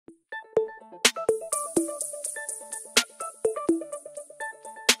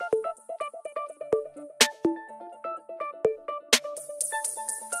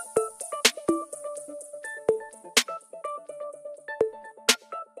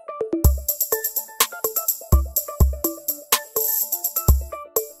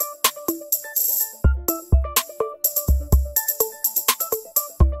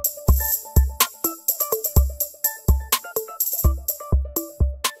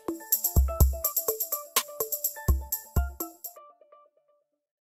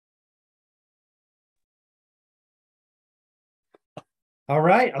All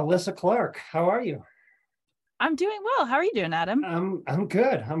right, Alyssa Clark, how are you? I'm doing well. How are you doing, Adam? I'm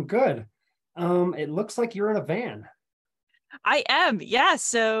good. I'm good. It looks like you're in a van. I am. Yeah.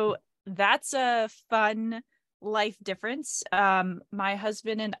 So that's a fun life difference. My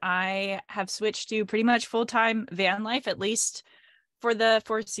husband and I have switched to pretty much full-time van life, at least for the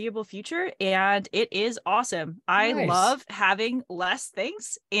foreseeable future, and it is awesome. I Nice. love having less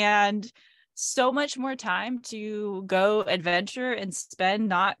things and so much more time to go adventure and spend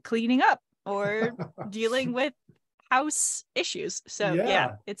not cleaning up or dealing with house issues. So yeah,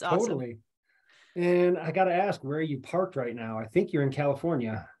 Yeah, it's awesome. totally. And I got to ask, where are you parked right now? I think you're in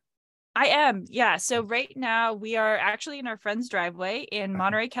California. I am. Yeah. So right now we are actually in our friend's driveway in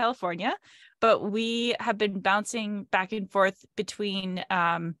Monterey, California, but we have been bouncing back and forth between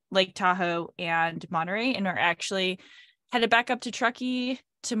Lake Tahoe and Monterey and are actually headed back up to Truckee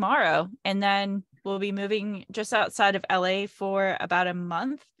tomorrow. And then we'll be moving just outside of LA for about a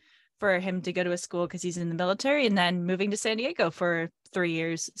month for him to go to a school because he's in the military, and then moving to San Diego for 3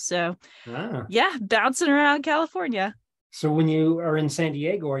 years. So Ah, yeah, bouncing around California. so when you are in San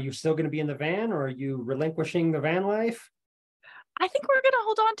Diego, are you still going to be in the van or are you relinquishing the van life? I think we're gonna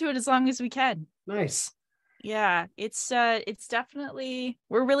hold on to it as long as we can. Nice. Yeah, it's definitely,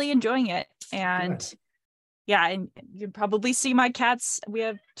 we're really enjoying it. Good. And yeah, and you can probably see my cats. We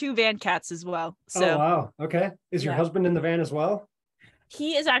have two van cats as well. Oh, So wow. Okay. Is your yeah. husband in the van as well?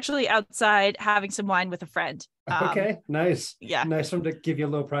 He is actually outside having some wine with a friend. Okay. Nice. Yeah. Nice one to give you a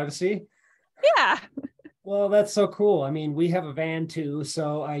little privacy. Yeah. Well, that's so cool. I mean, we have a van too,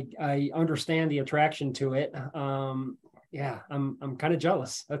 so I understand the attraction to it. Yeah, I'm kind of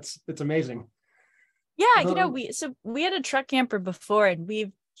jealous. That's it's amazing. Yeah, Um, we had a truck camper before, and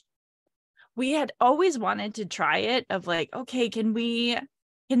we had always wanted to try it, of like, okay, can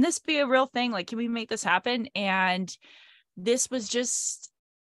this be a real thing? Like, can we make this happen? And this was just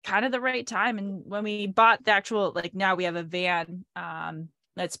kind of the right time. And when we bought the actual, like, now we have a van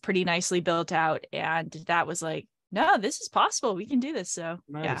that's pretty nicely built out, and that was like, no, this is possible, we can do this. So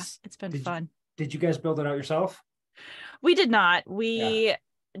yeah, nice. it's been Did you fun. did you guys build it out yourself? We did not. Yeah. We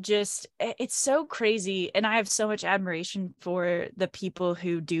just, it's so crazy, and I have so much admiration for the people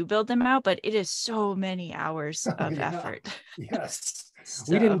who do build them out, but it is so many hours Oh of yeah. effort. Yes.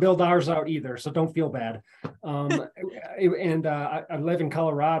 We didn't So build ours out either, so don't feel bad. Um, and I live in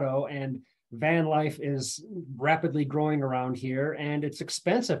Colorado, and van life is rapidly growing around here, and it's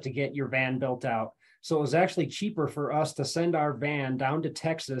expensive to get your van built out. So it was actually cheaper for us to send our van down to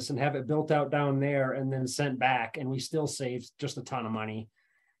Texas and have it built out down there and then sent back, and we still saved just a ton of money.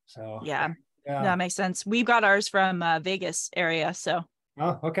 So yeah, yeah. that makes sense. We've got ours from Vegas area. So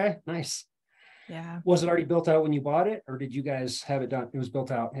Oh, okay, nice. yeah. Was it already built out when you bought it, or did you guys have it done? It was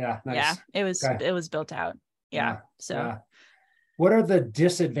built out. Yeah, Yeah, nice. it was Okay. it was built out. Yeah. Yeah, So yeah. What are the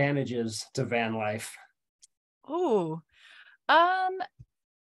disadvantages to van life? oh, um,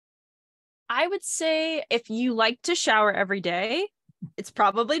 I would say if you like to shower every day, it's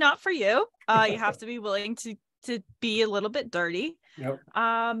probably not for you. You have to be willing to be a little bit dirty. Yep.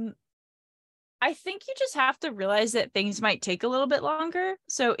 Um, I think you just have to realize that things might take a little bit longer.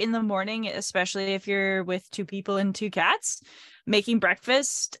 So in the morning, especially if you're with two people and two cats, making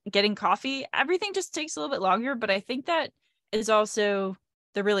breakfast, getting coffee, everything just takes a little bit longer. But I think that is also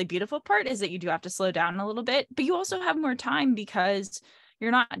the really beautiful part, is that you do have to slow down a little bit, but you also have more time because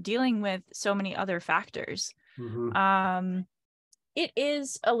you're not dealing with so many other factors. Hmm. Um, it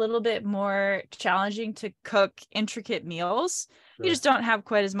is a little bit more challenging to cook intricate meals. You Sure. just don't have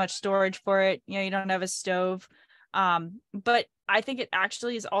quite as much storage for it. You don't have a stove. But I think it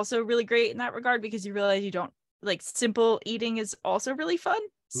actually is also really great in that regard, because you realize you don't, like, simple eating is also really fun.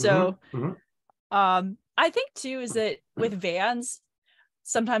 Hmm. So Hmm. I think too is that with vans,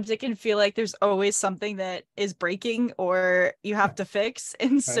 sometimes it can feel like there's always something that is breaking or you have to fix.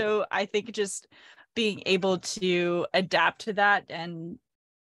 And Right. so I think just being able to adapt to that and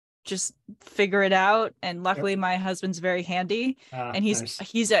just figure it out. And Yep. luckily my husband's very handy, Ah, and he's nice.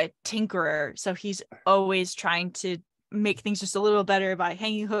 he's a tinkerer. So he's always trying to make things just a little better by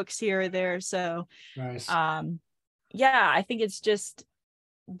hanging hooks here or there. So Nice. um yeah, I think it's just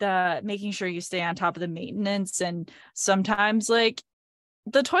the making sure you stay on top of the maintenance. And sometimes, like,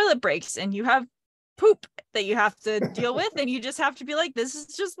 the toilet breaks and you have poop that you have to deal with, and you just have to be like, this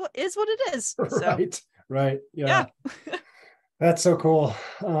is just what it is. So Right. Right. yeah. Yeah. That's so cool.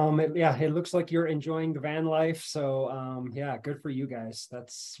 Yeah, it looks like you're enjoying the van life. So, yeah, good for you guys.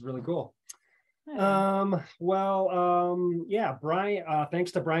 That's really cool. Yeah. Yeah, Brian,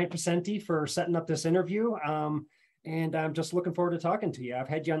 thanks to Brian Pacenti for setting up this interview. And I'm just looking forward to talking to you. I've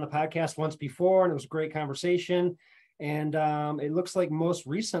had you on the podcast once before, and it was a great conversation. And it looks like most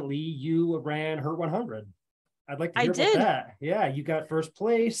recently you ran her 100. I'd like to I hear about did. that. Yeah, you got first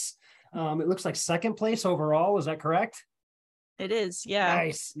place. It looks like second place overall. Is that correct? It is. Yeah.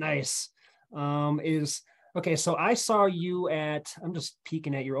 Nice, nice. Is okay. So I saw you at, I'm just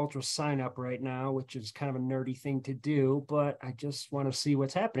peeking at your ultra sign up right now, which is kind of a nerdy thing to do, but I just want to see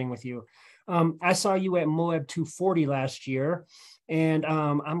what's happening with you. I saw you at Moab 240 last year. And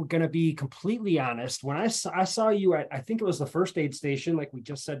I'm going to be completely honest. When I saw you at, I think it was the first aid station, like we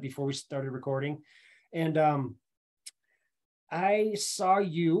just said before we started recording. And I saw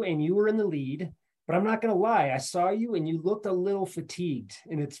you and you were in the lead, but I'm not going to lie. I saw you and you looked a little fatigued,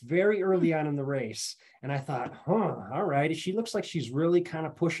 and it's very early on in the race. And I thought, all right. She looks like she's really kind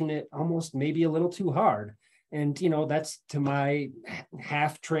of pushing it almost maybe a little too hard. And, that's to my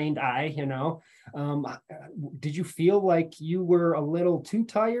half trained eye, did you feel like you were a little too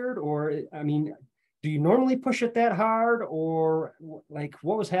tired, or, I mean, do you normally push it that hard, or like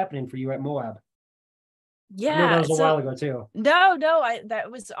what was happening for you at Moab? I know that Yeah. was a while ago too. No, that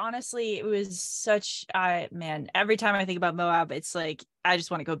was honestly, it was such, man, every time I think about Moab, it's like, I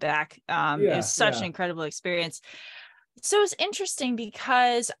just want to go back. It was such an incredible experience. So it's interesting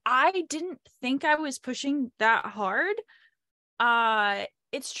because I didn't think I was pushing that hard.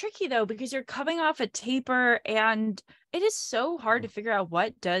 It's tricky though, because you're coming off a taper and it is so hard to figure out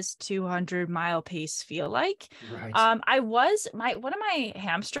what does 200-mile pace feel like. Right. One of my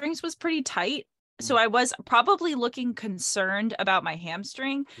hamstrings was pretty tight. So I was probably looking concerned about my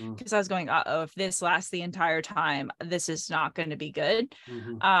hamstring because I was going, uh-oh, if this lasts the entire time, this is not going to be good.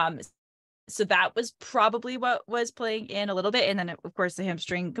 So that was probably what was playing in a little bit. And then, of course, the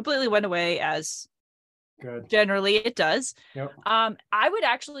hamstring completely went away, as Good. Generally it does. Yep. I would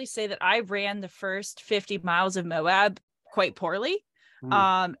actually say that I ran the first 50 miles of Moab quite poorly.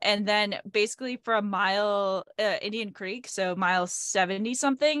 And then basically from mile Indian Creek, so mile 70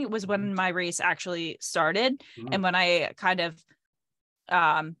 something was when my race actually started. And when I kind of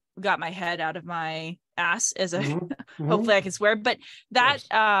got my head out of my ass, as a hopefully I can swear, but that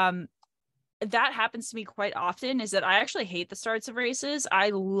that happens to me quite often, is that I actually hate the starts of races. I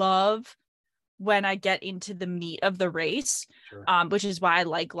love when I get into the meat of the race, which is why I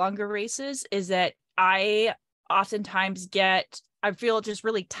like longer races, is that I oftentimes I feel just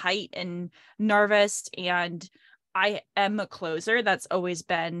really tight and nervous, and I am a closer. That's always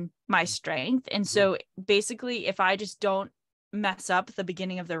been my strength. And so basically, if I just don't mess up the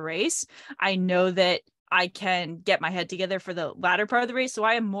beginning of the race, I know that I can get my head together for the latter part of the race. So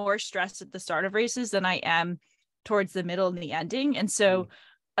I am more stressed at the start of races than I am towards the middle and the ending. And so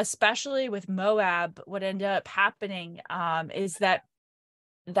especially with Moab, what ended up happening is that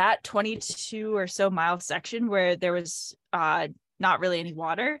 22 or so mile section where there was not really any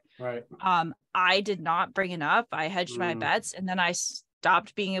water. Right. I did not bring enough. I hedged my bets, and then I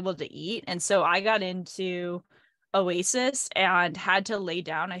stopped being able to eat. And so I got into Oasis and had to lay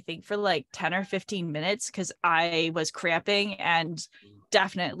down, I think, for like 10 or 15 minutes because I was cramping and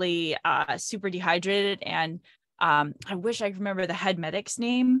definitely super dehydrated. And I wish I could remember the head medic's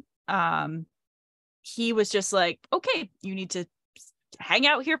name. He was just like, okay, you need to hang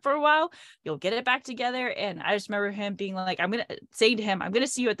out here for a while, you'll get it back together. And I just remember him being like, I'm gonna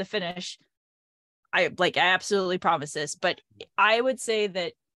see you at the finish. I absolutely promise this. But I would say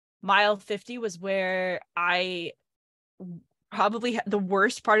that mile 50 was where I probably had the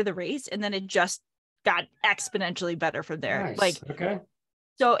worst part of the race, and then it just got exponentially better from there. Nice. Okay.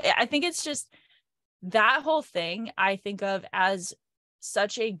 So I think it's just that whole thing I think of as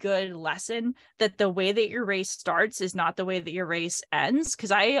such a good lesson, that the way that your race starts is not the way that your race ends.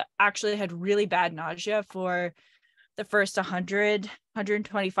 Because I actually had really bad nausea for the first 100,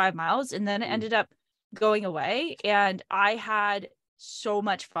 125 miles, and then it ended up going away. And I had so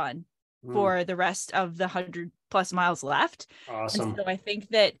much fun for the rest of the 100+ miles left. Awesome. And so I think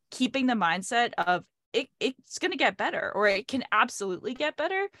that keeping the mindset of it's going to get better, or it can absolutely get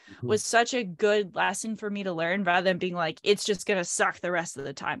better, was such a good lesson for me to learn, rather than being like, it's just going to suck the rest of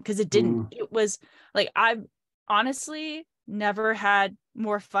the time. Because it didn't. It was like, I've honestly never had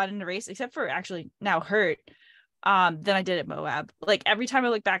more fun in a race, except for actually now Hurt, than I did at Moab. Like every time I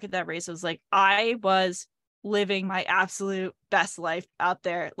look back at that race, I was like, I was living my absolute best life out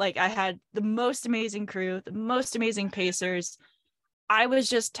there. Like I had the most amazing crew, the most amazing pacers. I was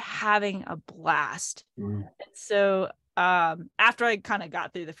just having a blast. So after I kind of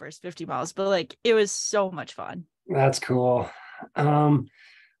got through the first 50 miles, but like it was so much fun. That's cool. I'm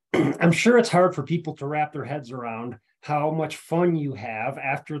sure it's hard for people to wrap their heads around how much fun you have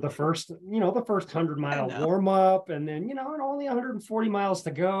after the first 100-mile warm up, and then, and only 140 miles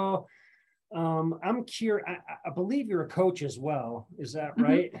to go. I'm curious. I believe you're a coach as well. Is that Mhm.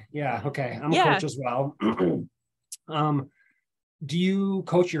 right? Yeah. Okay. I'm a Yeah. coach as well. um, do you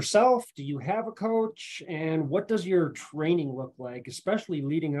coach yourself? Do you have a coach? And what does your training look like, especially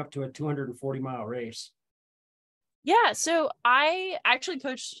leading up to a 240-mile race? Yeah. So I actually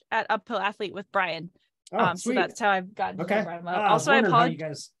coached at Uphill Athlete with Brian. Oh, So sweet. that's how I've gotten to know Okay. Brian. I was Also, I wondering how you apologize.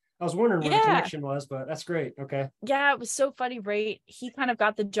 guys, I was wondering where the Yeah. connection was, but that's great. Okay. Yeah, it was so funny, right? He kind of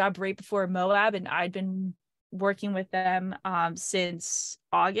got the job right before Moab, and I'd been working with them since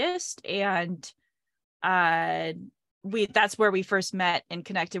August. And uh that's where we first met and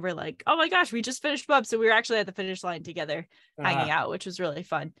connected. We're like, oh my gosh, we just finished Moab. So we were actually at the finish line together, hanging Ah, out, which was really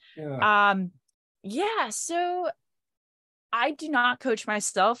fun. yeah. Um, yeah, so I do not coach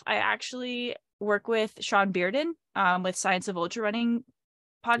myself. I actually work with Sean Bearden with Science of Ultra Running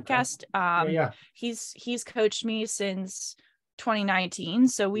Okay. podcast. Yeah, yeah. He's coached me since 2019.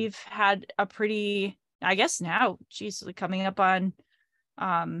 So we've had a pretty, I guess now, geez, coming up on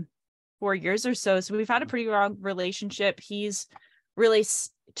 4 years or so. So we've had a pretty long relationship. He's really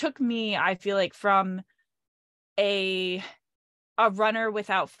took me, I feel like, from a runner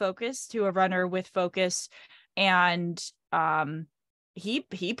without focus to a runner with focus. And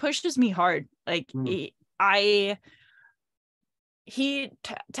he pushes me hard. Like Mm. he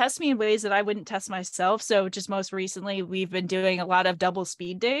tests me in ways that I wouldn't test myself. So just most recently, we've been doing a lot of double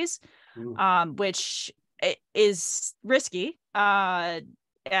speed days, Mm. which is risky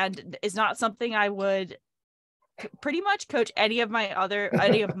and is not something I would pretty much coach any of my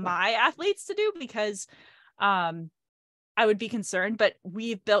athletes to do, because I would be concerned. But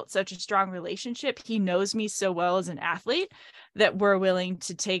we've built such a strong relationship. He knows me so well as an athlete that we're willing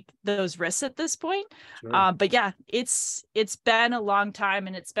to take those risks at this point. Sure. But yeah, it's been a long time,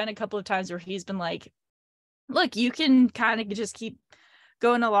 and it's been a couple of times where he's been like, look, you can kind of just keep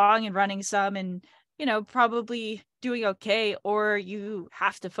going along and running some and, probably doing okay, or you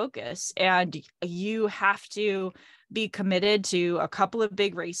have to focus and you have to be committed to a couple of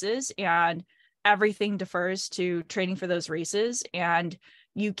big races, and everything defers to training for those races. And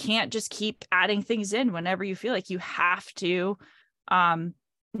you can't just keep adding things in whenever you feel like. You have to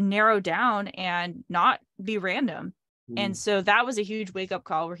narrow down and not be random. And Mm. so that was a huge wake up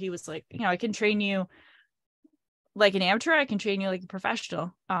call, where he was like, I can train you like an amateur, I can train you like a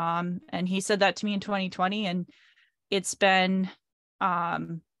professional. And he said that to me in 2020, and it's been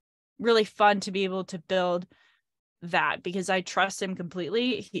really fun to be able to build that, because I trust him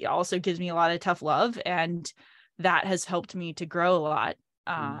completely. He also gives me a lot of tough love, and that has helped me to grow a lot.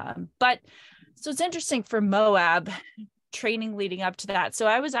 But so it's interesting for Moab training leading up to that. So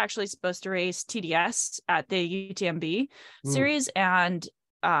I was actually supposed to race TDS at the UTMB series, and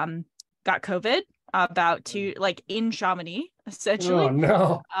got COVID about to like in Chamonix, Oh, essentially.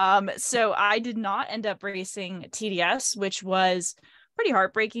 no. So I did not end up racing TDS, which was pretty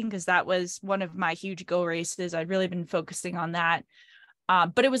heartbreaking, because that was one of my huge goal races. I'd really been focusing on that.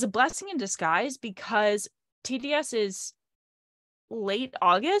 But it was a blessing in disguise, because TDS is late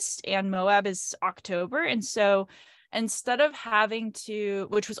August and Moab is October. And so instead of having to,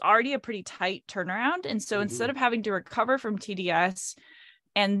 which was already a pretty tight turnaround, and so instead of having to recover from TDS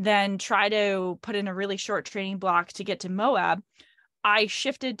and then try to put in a really short training block to get to Moab, I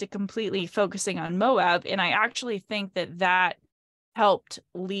shifted to completely focusing on Moab. And I actually think that helped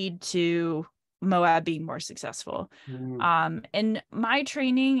lead to Moab being more successful. And my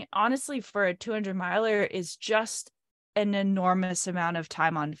training, honestly, for a 200 miler is just an enormous amount of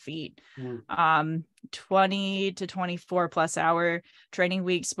time on feet. 20 to 24 plus hour training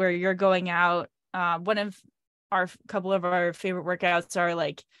weeks where you're going out. One of our couple of our favorite workouts are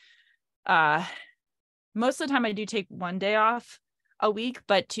like, most of the time I do take one day off a week,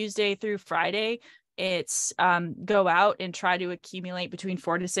 but Tuesday through Friday, it's go out and try to accumulate between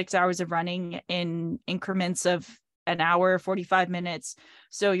 4 to 6 hours of running in increments of an hour, 45 minutes.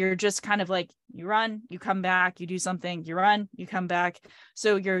 So you're just kind of like, you run, you come back, you do something, you run, you come back.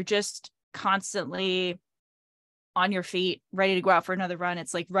 So you're just constantly on your feet, ready to go out for another run.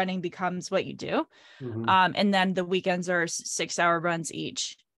 It's like running becomes what you do. And then the weekends are 6-hour runs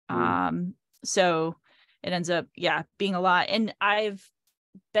each. So it ends up, being a lot. And I've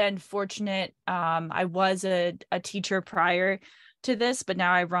been fortunate. I was a teacher prior to this, but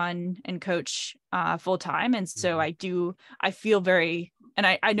now I run and coach full time. And so I feel very, and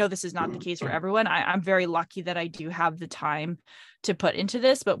I know this is not the case for everyone. I'm very lucky that I do have the time to put into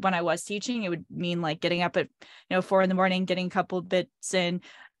this. But when I was teaching, it would mean like getting up at 4 a.m, getting a couple of bits in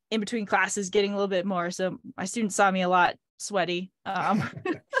between classes, getting a little bit more. So my students saw me a lot sweaty.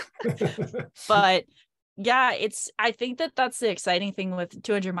 But Yeah, I think that that's the exciting thing with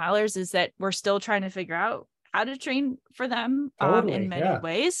 200 milers is that we're still trying to figure out how to train for them in Totally. many Yeah.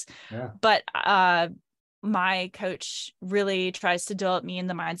 ways. Yeah. But my coach really tries to develop me in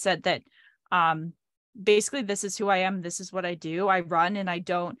the mindset that um basically this is who I am, this is what I do. I run and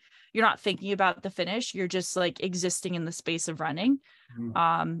you're not thinking about the finish, you're just like existing in the space of running.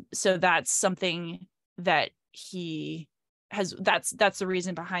 Mm. So that's something that he has, that's the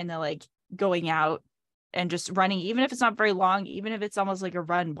reason behind the like going out and just running, even if it's not very long, even if it's almost like a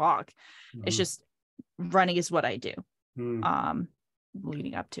run walk. It's Mhm. just running is what I do Mm. um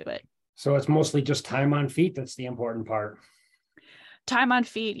leading up to it. So it's mostly just time on feet that's the important part. Time on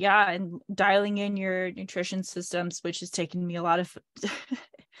feet, yeah, and dialing in your nutrition systems, which has taken me a lot of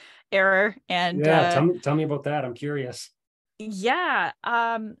error and Yeah, tell me about that. I'm curious. yeah.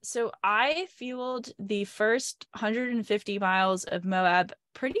 So I fueled the first 150 miles of Moab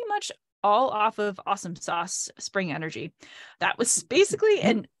pretty much all off of Awesome Sauce Spring Energy. That was basically,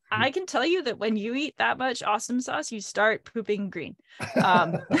 and I can tell you that when you eat that much Awesome Sauce, you start pooping green.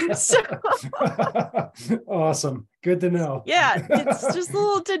 So Awesome. Good to know. yeah, it's just a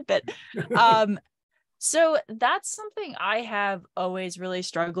little tidbit. Um, so that's something I have always really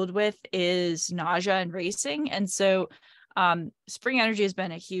struggled with is nausea and racing. And so Spring Energy has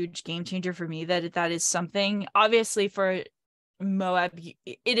been a huge game changer for me. That is something, obviously for Moab,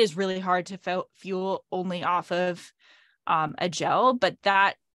 it is really hard to fuel only off of a gel, but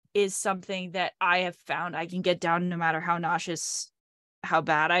that is something that I have found I can get down no matter how nauseous, how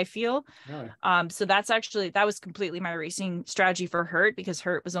bad I feel. Really? So that was completely my racing strategy for Hurt, because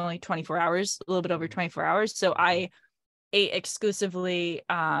Hurt was only 24 hours, a little bit over 24 hours. So I ate exclusively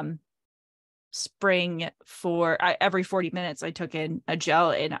Spring every 40 minutes I took in a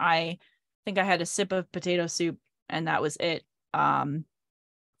gel, and I think I had a sip of potato soup and that was it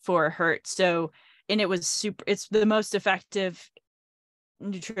for Hurt. So, and it's the most effective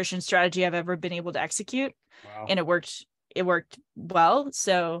nutrition strategy I've ever been able to execute. Wow. And it worked well.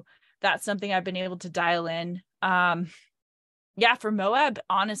 So that's something I've been able to dial in. Yeah, for Moab,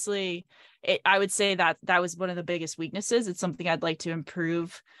 honestly, I would say that was one of the biggest weaknesses. It's something I'd like to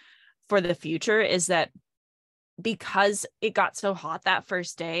improve for the future, is that because it got so hot that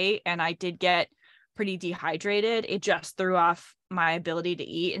first day and I did get pretty dehydrated, it just threw off my ability to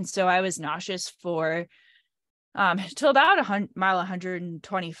eat. And so I was nauseous for till about mile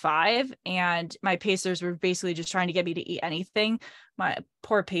 125, and my pacers were basically just trying to get me to eat anything. My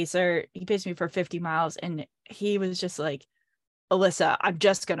poor pacer, he paced me for 50 miles and he was just like, Alyssa, I'm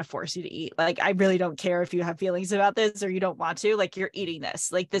just going to force you to eat. Like, I really don't care if you have feelings about this or you don't want to, like, you're eating this,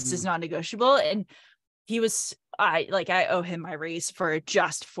 like, this is non-negotiable. And I owe him my race for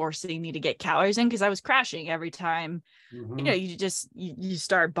just forcing me to get calories in, because I was crashing every time. You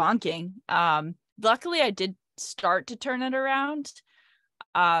start bonking. Luckily I did start to turn it around.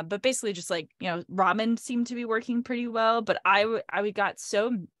 But basically just like, ramen seemed to be working pretty well, but I got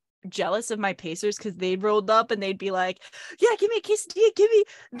so jealous of my pacers because they'd rolled up and they'd be like, yeah, give me a quesadilla, give me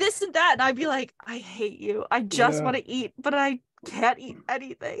this and that. And I'd be like, I hate you. I just want to eat, but I can't eat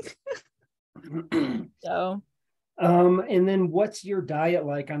anything. So and then what's your diet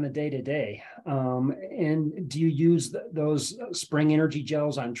like on the day to day? And do you use those Spring Energy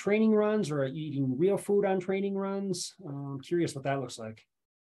gels on training runs, or are you eating real food on training runs? I'm curious what that looks like.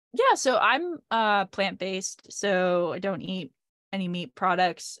 yeah, so I'm plant-based, so I don't eat any meat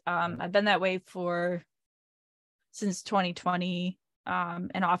products. I've been that way since 2020,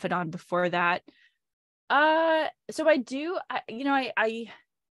 and off and on before that. So I do, I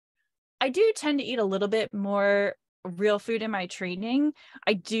do tend to eat a little bit more real food in my training.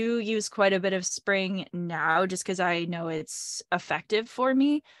 I do use quite a bit of Spring now just because I know it's effective for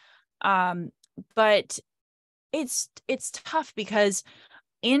me. But it's tough because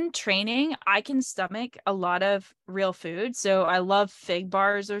in training, I can stomach a lot of real food. So I love fig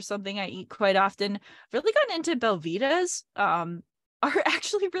bars or something I eat quite often. Really gotten into Belvitas, are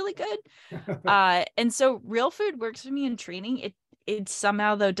actually really good. And so real food works for me in training. It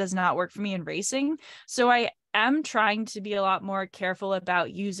somehow though does not work for me in racing. So I am trying to be a lot more careful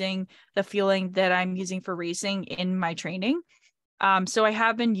about using the fueling that I'm using for racing in my training. So I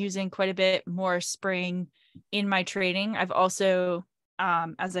have been using quite a bit more Spring in my training. I've also,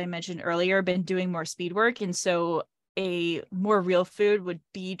 as I mentioned earlier, been doing more speed work. And so a more real food would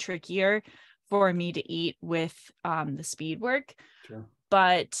be trickier for me to eat with the speed work. Sure.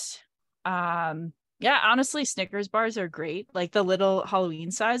 But yeah, honestly, Snickers bars are great. Like the little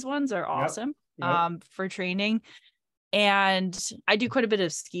Halloween size ones are awesome. Yep. For training. And I do quite a bit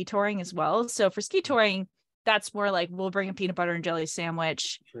of ski touring as well. So for ski touring, that's more like we'll bring a peanut butter and jelly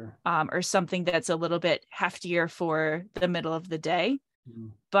sandwich, Sure. or something that's a little bit heftier for the middle of the day.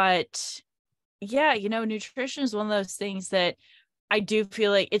 But yeah, nutrition is one of those things that I do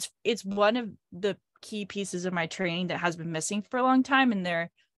feel like it's one of the key pieces of my training that has been missing for a long time. And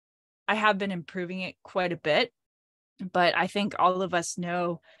I have been improving it quite a bit. But I think all of us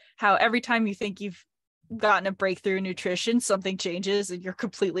know how every time you think you've gotten a breakthrough in nutrition, something changes and you're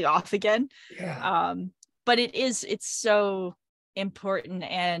completely off again. Yeah. But it's so important.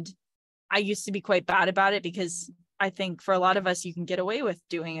 And I used to be quite bad about it, because I think for a lot of us, you can get away with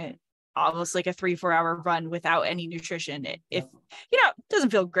doing it almost like a 3-4 hour run without any nutrition. If it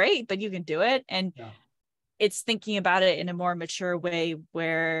doesn't feel great, but you can do it. And it's thinking about it in a more mature way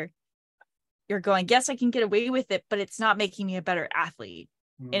where you're going, yes, I can get away with it, but it's not making me a better athlete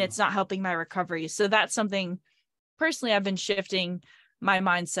and it's not helping my recovery. So that's something personally I've been shifting my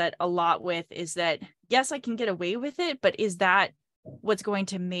mindset a lot with, is that, yes, I can get away with it, but is that what's going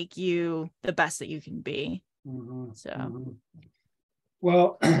to make you the best that you can be?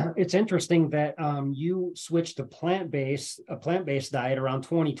 Well, it's interesting that you switched to a plant-based diet around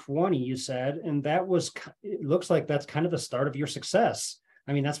 2020, you said, and it looks like that's kind of the start of your success.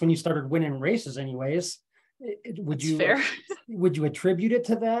 I mean, that's when you started winning races anyways. Would you attribute it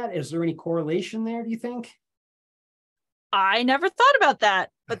to that? Is there any correlation there, do you think? I never thought about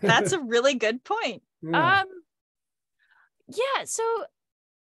that, but that's a really good point. Yeah, so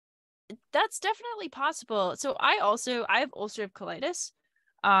that's definitely possible. So I have ulcerative colitis,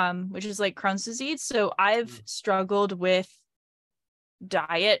 which is like Crohn's disease. So I've struggled with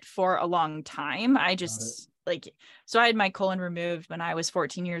diet for a long time. I had my colon removed when I was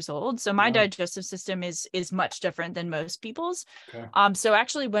 14 years old. So my digestive system is much different than most people's. Okay. So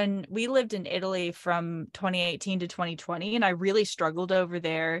actually when we lived in Italy from 2018 to 2020, and I really struggled over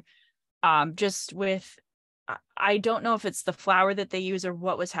there, just with, I don't know if it's the flour that they use or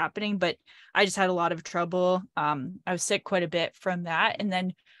what was happening, but I just had a lot of trouble. I was sick quite a bit from that. And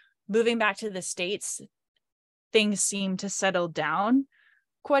then moving back to the States, things seemed to settle down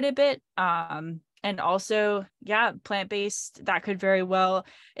quite a bit. And also, plant-based, that could very well.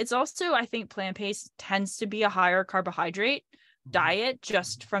 It's also, I think plant-based tends to be a higher carbohydrate diet,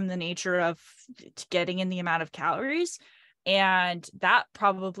 just from the nature of getting in the amount of calories. And that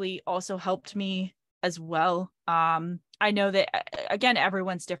probably also helped me as well. I know that, again,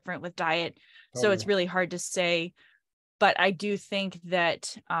 everyone's different with diet, so it's really hard to say, but I do think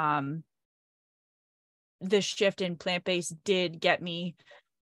that the shift in plant-based did get me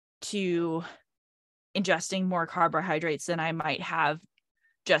to ingesting more carbohydrates than I might have,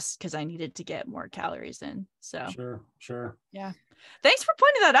 just because I needed to get more calories in. So sure. Yeah. Thanks for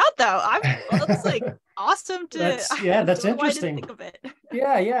pointing that out, though. It's like awesome to. That's interesting. Think of it.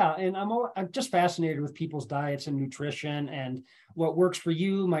 Yeah. And I'm just fascinated with people's diets and nutrition, and what works for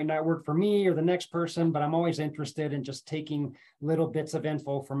you might not work for me or the next person, but I'm always interested in just taking little bits of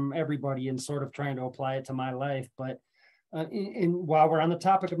info from everybody and sort of trying to apply it to my life. But and while we're on the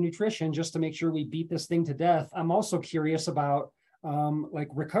topic of nutrition, just to make sure we beat this thing to death, I'm also curious about like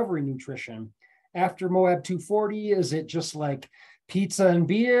recovery nutrition. After Moab 240, is it just like pizza and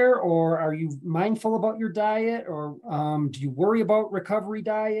beer, or are you mindful about your diet, or do you worry about recovery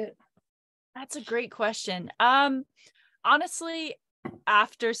diet? That's a great question. Honestly,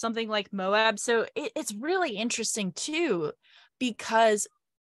 after something like Moab, so it's really interesting too, because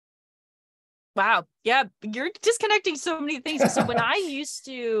wow, yeah, you're disconnecting so many things. So when I used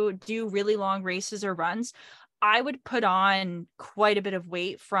to do really long races or runs, I would put on quite a bit of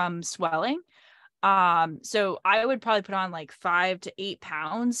weight from swelling. So I would probably put on like 5 to 8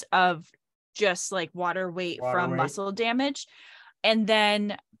 pounds of just like water weight from muscle damage. And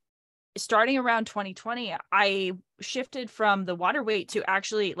then starting around 2020, I shifted from the water weight to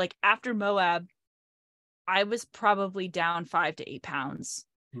actually, like, after Moab, I was probably down 5 to 8 pounds.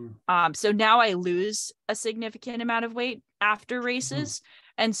 So now I lose a significant amount of weight after races.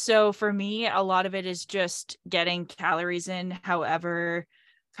 And so for me, a lot of it is just getting calories in however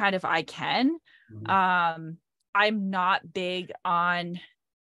kind of I can. I'm not big on,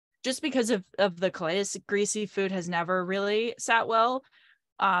 just because of the colitis, greasy food has never really sat well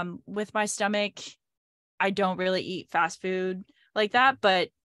with my stomach. I don't really eat fast food like that, but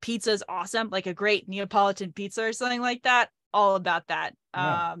pizza is awesome, like a great Neapolitan pizza or something like that. All about that.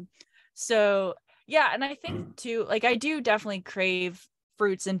 So yeah, and I think too, like, I do definitely crave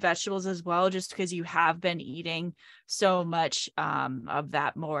fruits and vegetables as well, just because you have been eating so much of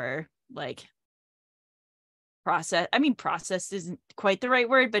that more like processed isn't quite the right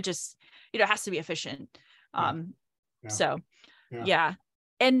word, but just, it has to be efficient. So yeah.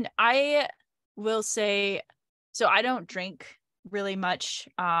 And will say, so I don't drink really much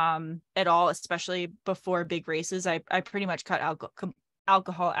at all, especially before big races. I pretty much cut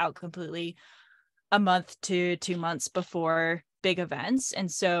alcohol out completely a month to 2 months before big events.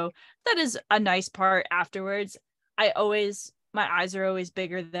 And so that is a nice part afterwards. My eyes are always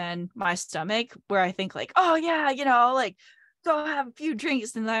bigger than my stomach, where I think like, oh yeah, like go have a few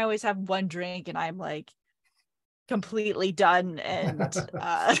drinks. And then I always have one drink and I'm like completely done. And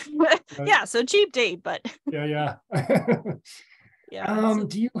yeah, so cheap date, but Yeah. yeah. So,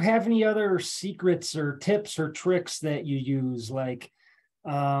 Do you have any other secrets or tips or tricks that you use, like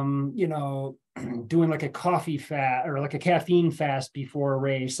doing like a coffee fast or like a caffeine fast before a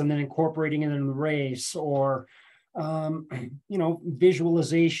race and then incorporating it in the race, or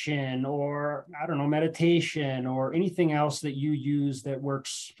visualization, or I don't know, meditation, or anything else that you use that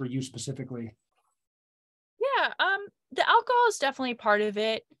works for you specifically? yeah, the alcohol is definitely part of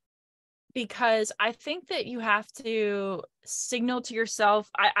it, because I think that you have to signal to yourself.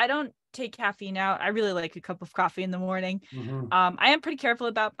 I don't take caffeine out. I really like a cup of coffee in the morning. Mm-hmm. I am pretty careful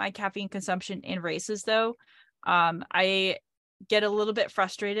about my caffeine consumption in races, though. I get a little bit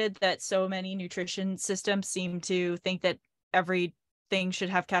frustrated that so many nutrition systems seem to think that everything should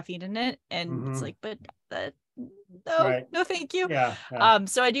have caffeine in it. And it's like, but no, Right. no, thank you. Yeah.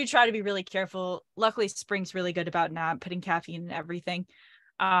 So I do try to be really careful. Luckily, Spring's really good about not putting caffeine in everything.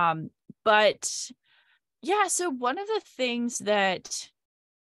 But yeah, so one of the things that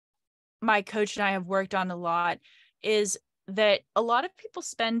my coach and I have worked on a lot is that a lot of people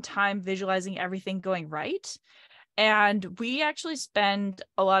spend time visualizing everything going right. And we actually spend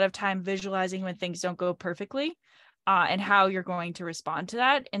a lot of time visualizing when things don't go perfectly, and how you're going to respond to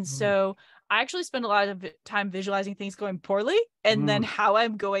that. And so I actually spend a lot of time visualizing things going poorly, and then how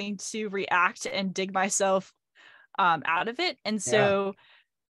I'm going to react and dig myself out of it. And so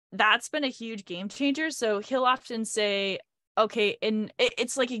that's been a huge game changer. So he'll often say, okay, and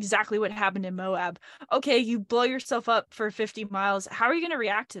it's like exactly what happened in Moab. Okay, you blow yourself up for 50 miles. How are you going to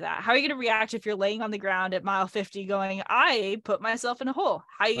react to that? How are you going to react if you're laying on the ground at mile 50 going, I put myself in a hole?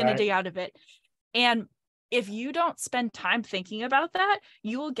 How are you going to dig out of it? And if you don't spend time thinking about that,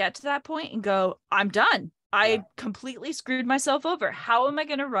 you will get to that point and go, I'm done. I completely screwed myself over. How am I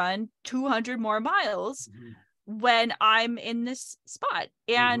going to run 200 more miles when I'm in this spot?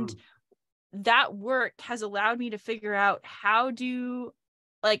 And that work has allowed me to figure out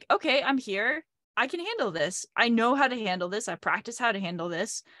okay, I'm here. I can handle this. I know how to handle this. I practice how to handle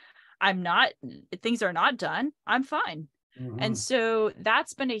this. Things are not done. I'm fine. And so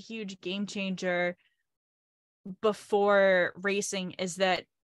that's been a huge game changer before racing, is that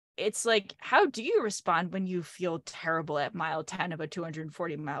it's like, how do you respond when you feel terrible at mile 10 of a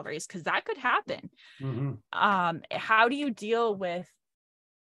 240-mile race? Because that could happen. How do you deal with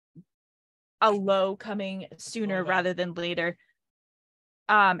a low coming sooner rather than later?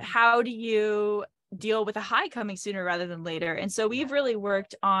 How do you deal with a high coming sooner rather than later? And so we've really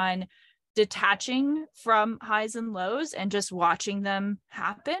worked on detaching from highs and lows and just watching them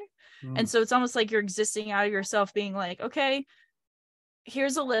happen. And so it's almost like you're existing out of yourself, being like, okay,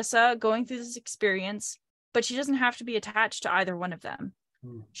 here's Alyssa going through this experience, but she doesn't have to be attached to either one of them.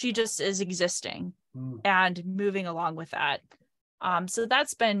 She just is existing and moving along with that. So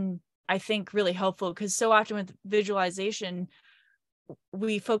that's been, I think, really helpful, because so often with visualization,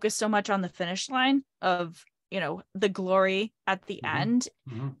 we focus so much on the finish line of, the glory at the end.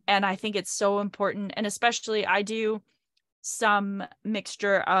 And I think it's so important. And especially I do some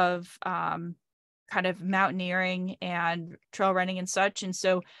mixture of kind of mountaineering and trail running and such. And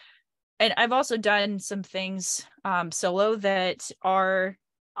so, and I've also done some things solo that are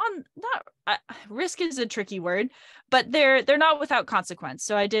on, not risk is a tricky word, but they're not without consequence.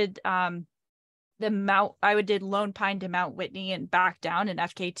 So I did did Lone Pine to Mount Whitney and back down in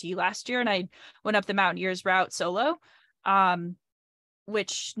FKT last year, and I went up the Mountaineers route solo,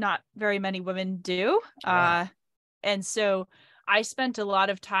 which not very many women do. And so I spent a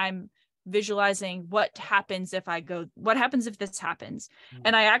lot of time visualizing what happens if this happens.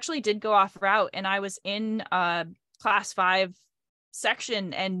 And I actually did go off route, and I was in a class 5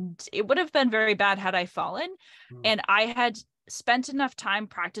 section, and it would have been very bad had I fallen. And I had spent enough time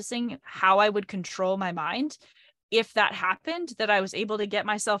practicing how I would control my mind if that happened, that I was able to get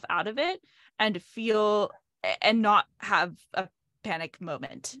myself out of it and feel and not have a panic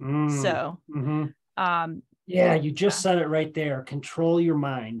moment. So yeah, you just said it right there. Control your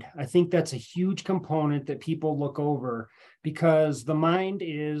mind. I think that's a huge component that people look over, because the mind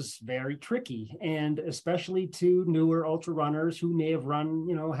is very tricky, and especially to newer ultra runners who may have run,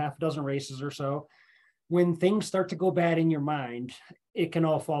 half a dozen races or so. When things start to go bad in your mind, it can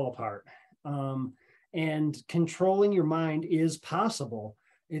all fall apart. And controlling your mind is possible.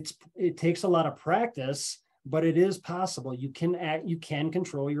 It takes a lot of practice, but it is possible. You can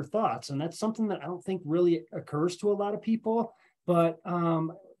control your thoughts. And that's something that I don't think really occurs to a lot of people. But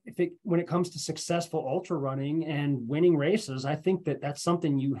when it comes to successful ultra running and winning races, I think that that's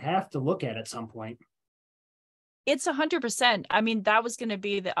something you have to look at some point. It's 100%. I mean, that was going to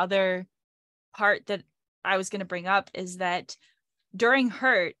be the other part that I was going to bring up, is that during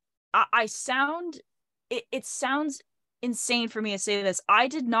hurt, it sounds insane for me to say this. I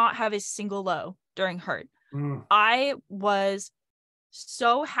did not have a single low during hurt. I was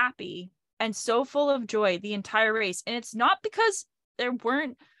so happy and so full of joy the entire race. And it's not because there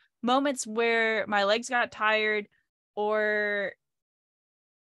weren't moments where my legs got tired or,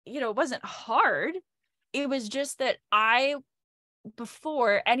 it wasn't hard. It was just that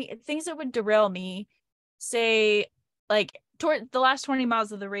before any things that would derail me, say like toward the last 20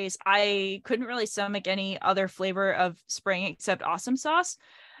 miles of the race, I couldn't really stomach any other flavor of spring except awesome sauce.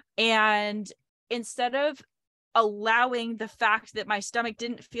 And instead of allowing the fact that my stomach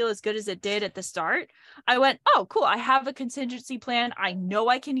didn't feel as good as it did at the start, I went, oh, cool. I have a contingency plan. I know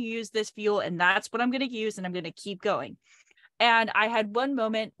I can use this fuel, and that's what I'm going to use. And I'm going to keep going. And I had one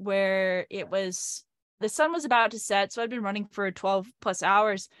moment where the sun was about to set. So I'd been running for 12 plus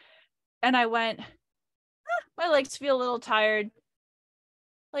hours. And I went, my legs feel a little tired.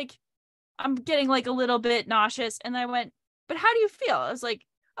 Like I'm getting like a little bit nauseous. And I went, but how do you feel? I was like,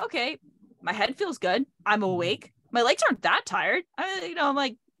 okay, my head feels good. I'm awake. My legs aren't that tired. I'm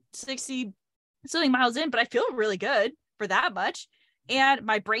like 60 something miles in, but I feel really good for that much. And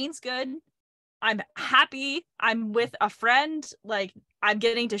my brain's good. I'm happy. I'm with a friend. Like I'm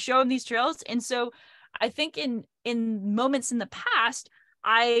getting to show him these trails. And so I think in moments in the past,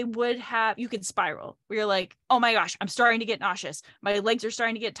 you could spiral where you're like, oh my gosh, I'm starting to get nauseous. My legs are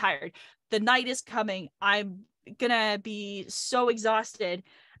starting to get tired. The night is coming. I'm gonna be so exhausted.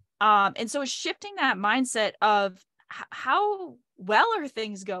 And so it's shifting that mindset of how well are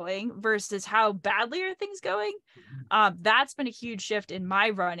things going versus how badly are things going. That's been a huge shift in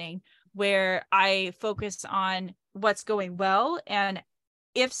my running, where I focus on what's going well, and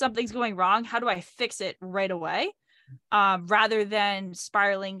if something's going wrong, how do I fix it right away? Rather than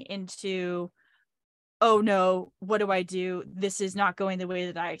spiraling into, oh no, what do I do? This is not going the way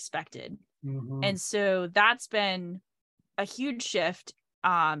that I expected. And so that's been a huge shift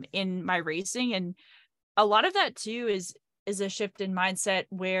in my racing. And a lot of that too is a shift in mindset,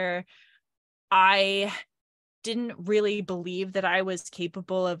 where I didn't really believe that I was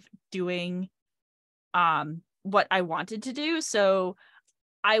capable of doing what I wanted to do. So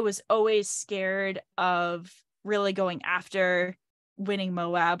I was always scared of really going after winning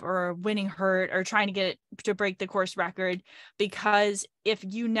Moab or winning hurt or trying to get it to break the course record, because if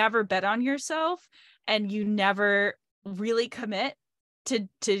you never bet on yourself and you never really commit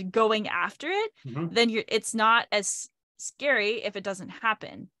to going after it, then it's not as scary if it doesn't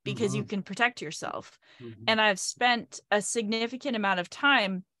happen, because you can protect yourself. And I've spent a significant amount of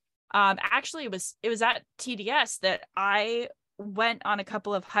time, actually it was at TDS that I went on a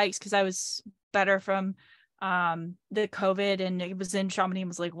couple of hikes because I was better from the COVID, and it was in Chamonix, and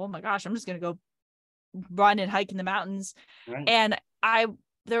was like, oh my gosh, I'm just gonna go run and hike in the mountains. Right. And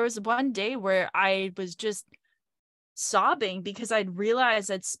there was one day where I was just sobbing because I'd realized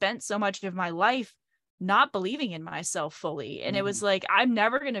I'd spent so much of my life not believing in myself fully. And it was like, I'm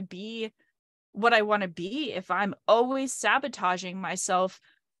never going to be what I want to be if I'm always sabotaging myself,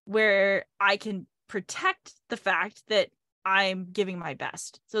 where I can protect the fact that I'm giving my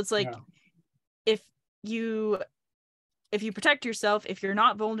best. So it's like, if you protect yourself, if you're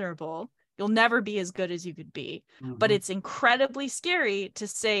not vulnerable, you'll never be as good as you could be. But it's incredibly scary to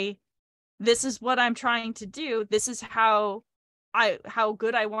say, this is what I'm trying to do. This is how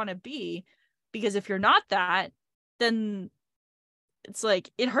good I want to be. Because if you're not that, then it's like,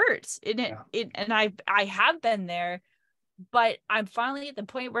 it hurts. And I have been there, but I'm finally at the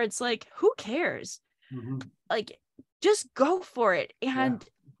point where it's like, who cares? Like, just go for it. And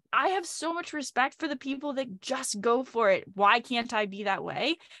I have so much respect for the people that just go for it. Why can't I be that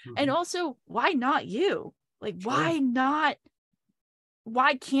way? And also, why not you? Like, why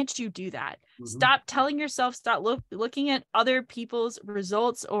can't you do that? Stop telling yourself, stop looking at other people's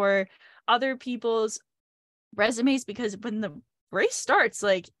results or other people's resumes, because when the race starts,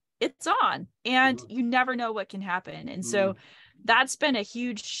 like, it's on, and you never know what can happen. And so that's been a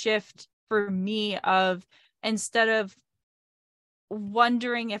huge shift for me, of instead of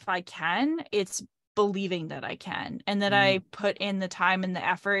wondering if I can, it's believing that I can, and that I put in the time and the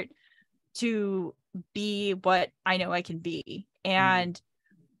effort to be what I know I can be. And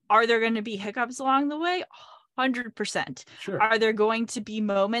Are there going to be hiccups along the way? 100%. Sure. Are there going to be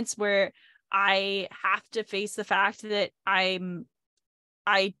moments where I have to face the fact that I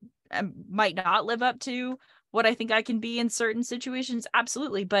might not live up to what I think I can be in certain situations?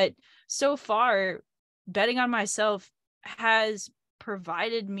 Absolutely. But so far, betting on myself has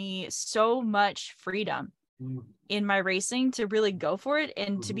provided me so much freedom in my racing to really go for it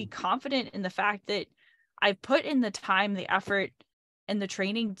and to be confident in the fact that I've put in the time, the effort, and the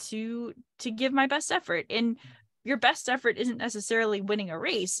training to give my best effort. And your best effort isn't necessarily winning a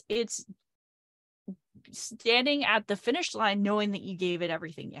race. It's standing at the finish line knowing that you gave it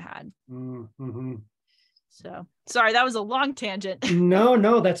everything you had. So sorry, that was a long tangent.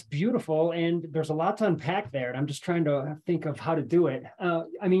 No, that's beautiful. And there's a lot to unpack there. And I'm just trying to think of how to do it.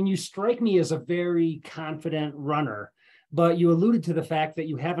 I mean, you strike me as a very confident runner, but you alluded to the fact that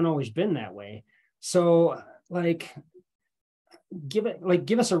you haven't always been that way. So give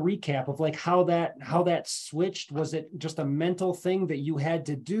us a recap of how that switched. Was it just a mental thing that you had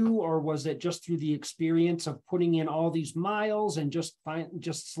to do, or was it just through the experience of putting in all these miles and just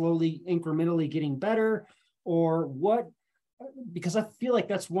slowly incrementally getting better, or what? Because I feel like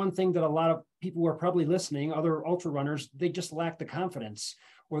that's one thing that a lot of people who are probably listening, other ultra runners, they just lack the confidence,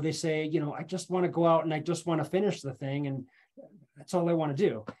 or they say, I just want to go out and I just want to finish the thing, and that's all I want to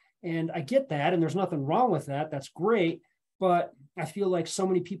do. And I get that, and there's nothing wrong with that. That's great. But I feel like so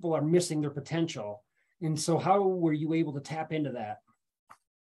many people are missing their potential. And so how were you able to tap into that?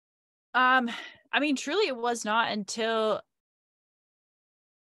 I mean, truly it was not until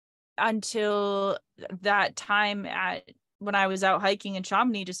that time when I was out hiking in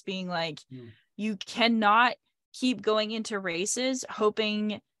Chamonix, just being like, you cannot keep going into races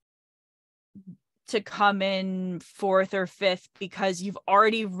hoping to come in 4th or 5th because you've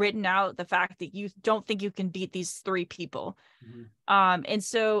already written out the fact that you don't think you can beat these 3 people. And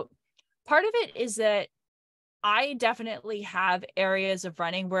so part of it is that I definitely have areas of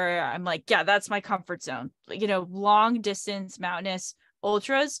running where I'm like, yeah, that's my comfort zone. Long distance, mountainous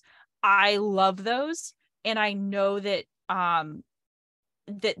ultras, I love those. And I know that,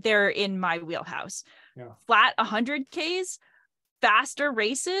 that they're in my wheelhouse. Flat 100Ks, faster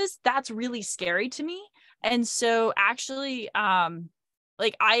races, that's really scary to me. And so actually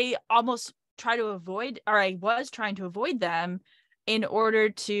I almost was trying to avoid them in order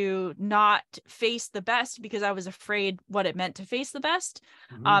to not face the best, because I was afraid what it meant to face the best.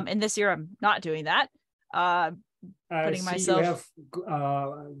 And this year I'm not doing that. Putting myself, you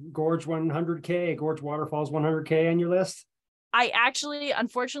have Gorge 100K, Gorge Waterfalls 100K on your list. I actually,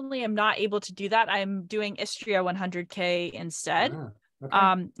 unfortunately, am not able to do that. I'm doing Istria 100K instead.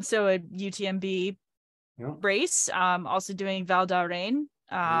 Okay. So a UTMB race. Also doing Val d'Arene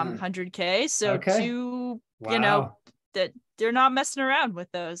 100K. So two, that they're not messing around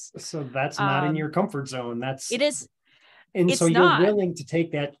with those. So that's not in your comfort zone. It is. And it's so you're not willing to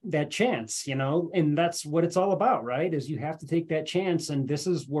take that chance, and that's what it's all about, right? Is you have to take that chance. And this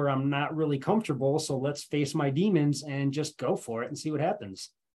is where I'm not really comfortable. So let's face my demons and just go for it and see what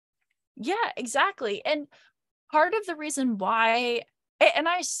happens. Yeah, exactly. And part of the reason why, and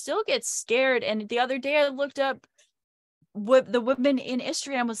I still get scared. And the other day I looked up the women in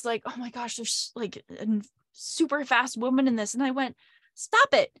Istria and was like, oh my gosh, there's like a super fast woman in this. And I went,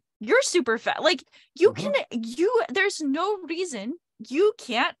 stop it. You're super fat. Like there's no reason you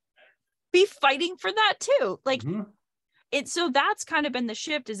can't be fighting for that too. Like so that's kind of been the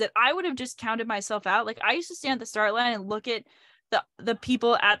shift, is that I would have just counted myself out. Like I used to stand at the start line and look at the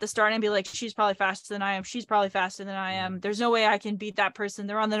people at the start and be like, she's probably faster than I am. She's probably faster than I am. There's no way I can beat that person.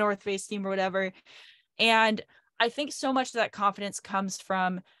 They're on the North Face team or whatever. And I think so much of that confidence comes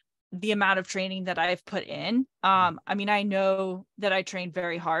from the amount of training that I've put in. I mean, I know that I train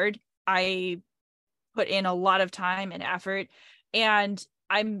very hard. I put in a lot of time and effort, and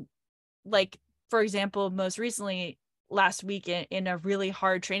I'm like, for example, most recently last week in a really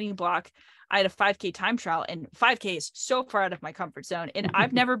hard training block, I had a 5K time trial, and 5K is so far out of my comfort zone. And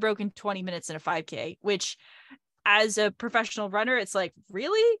I've never broken 20 minutes in a 5K, which as a professional runner, it's like,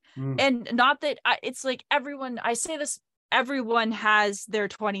 really? And not that it's like I say this, everyone has their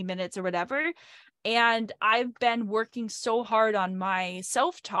 20 minutes or whatever. And I've been working so hard on my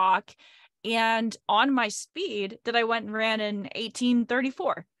self-talk and on my speed that I went and ran an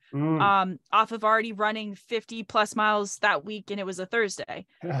 18:34 off of already running 50 plus miles that week. And it was a Thursday.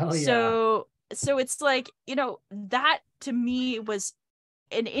 Hell yeah. So it's like, that to me was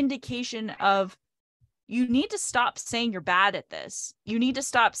an indication of, you need to stop saying you're bad at this. You need to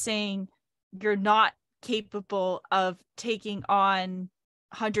stop saying you're not capable of taking on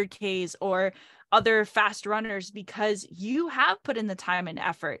 100Ks or other fast runners because you have put in the time and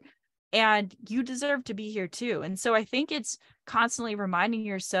effort, and you deserve to be here too. And so I think it's constantly reminding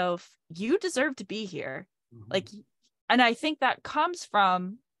yourself you deserve to be here. Like, and I think that comes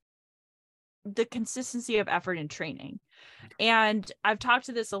from the consistency of effort and training. And I've talked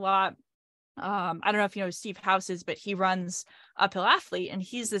to this a lot. I don't know if you know Steve Houses, but he runs Uphill Athlete, and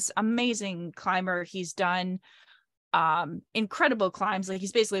he's this amazing climber. He's done incredible climbs. Like,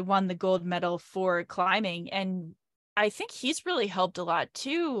 he's basically won the gold medal for climbing. And I think he's really helped a lot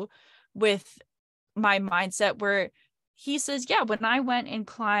too with my mindset, where he says, yeah, when I went and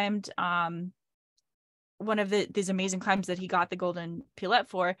climbed one of these amazing climbs that he got the golden pilette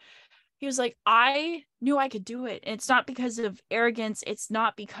for, he was like, I knew I could do it. And it's not because of arrogance. It's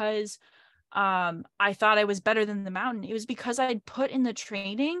not because I thought I was better than the mountain. It was because I'd put in the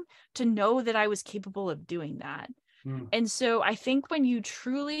training to know that I was capable of doing that. And so I think when you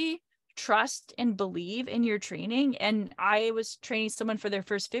truly trust and believe in your training, and I was training someone for their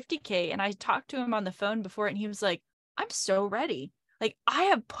first 50K, and I talked to him on the phone before, and he was like, I'm so ready. Like, I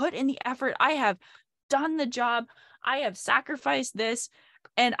have put in the effort. I have done the job. I have sacrificed this.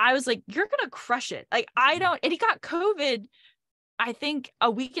 And I was like, you're going to crush it. Like, and he got COVID, I think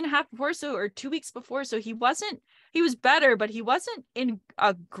a week and a half before, so, or 2 weeks before. So he was better, but he wasn't in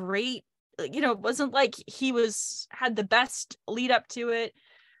a great, it wasn't like he had the best lead up to it.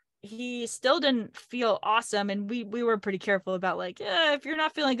 He still didn't feel awesome. And we were pretty careful about like, if you're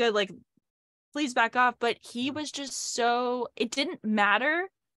not feeling good, like, please back off. But he was just it didn't matter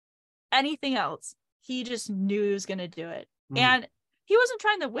anything else. He just knew he was going to do it. And he wasn't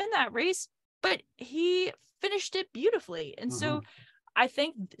trying to win that race, but he finished it beautifully. And so I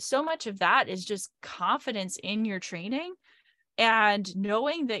think so much of that is just confidence in your training and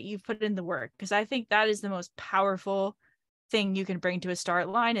knowing that you've put in the work. Because I think that is the most powerful thing you can bring to a start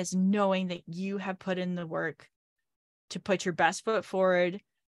line, is knowing that you have put in the work to put your best foot forward,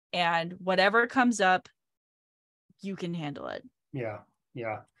 and whatever comes up, you can handle it. Yeah,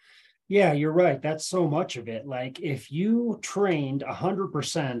 you're right. That's so much of it. Like, if you trained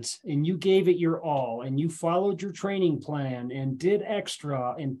 100% and you gave it your all, and you followed your training plan and did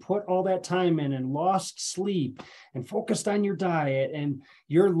extra and put all that time in and lost sleep and focused on your diet, and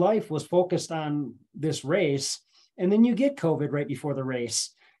your life was focused on this race, and then you get COVID right before the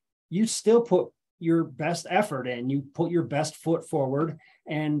race, you still put your best effort in, you put your best foot forward.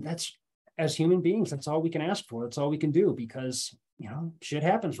 And that's, as human beings, that's all we can ask for. That's all we can do, because shit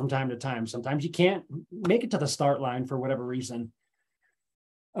happens from time to time. Sometimes you can't make it to the start line for whatever reason.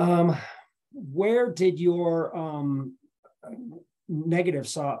 Where did your negative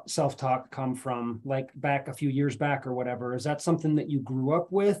self-talk come from, like back a few years back or whatever? Is that something that you grew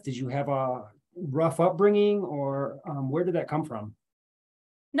up with? Did you have a rough upbringing, or where did that come from?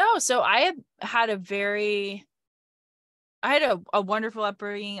 No, so I had a wonderful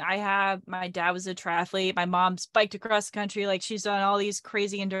upbringing. My dad was a triathlete. My mom's biked across the country. Like, she's done all these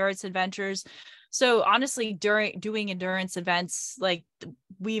crazy endurance adventures. So honestly, doing endurance events, like,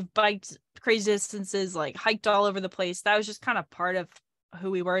 we've biked crazy distances, like hiked all over the place. That was just kind of part of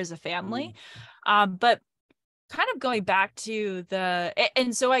who we were as a family. But kind of going back to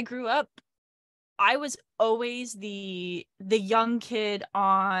and so I grew up, I was always the young kid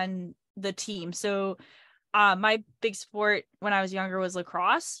on the team. So my big sport when I was younger was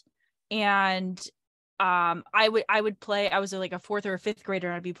lacrosse, and I would play. I was like a fourth or a fifth grader,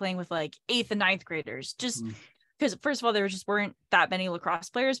 and I'd be playing with like eighth and ninth graders, just because first of all, there just weren't that many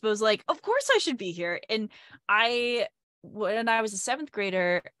lacrosse players, but it was like, of course I should be here. And when I was a seventh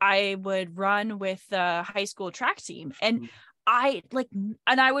grader, I would run with the high school track team, and I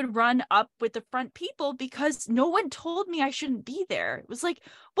would run up with the front people because no one told me I shouldn't be there. It was like,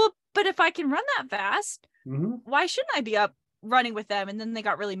 well, but if I can run that fast, why shouldn't I be up running with them? And then they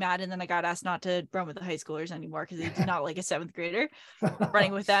got really mad, and then I got asked not to run with the high schoolers anymore because they did not like a seventh grader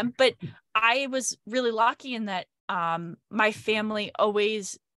running with them. But I was really lucky in that my family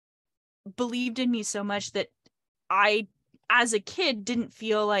always believed in me so much that I, as a kid, didn't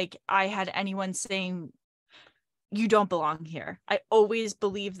feel like I had anyone saying, you don't belong here. I always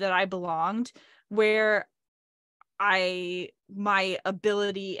believed that I belonged where my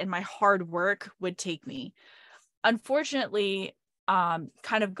ability and my hard work would take me. Unfortunately,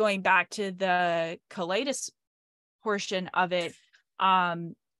 kind of going back to the colitis portion of it,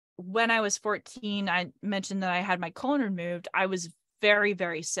 when I was 14, I mentioned that I had my colon removed. I was very,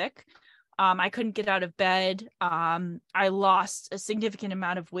 very sick. I couldn't get out of bed. I lost a significant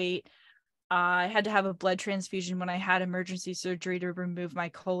amount of weight. I had to have a blood transfusion when I had emergency surgery to remove my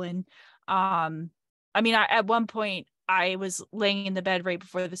colon. At one point, I was laying in the bed right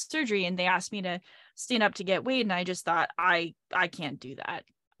before the surgery, and they asked me to stand up to get weighed, and I just thought, I can't do that.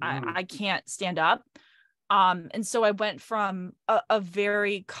 I can't stand up. And so I went from a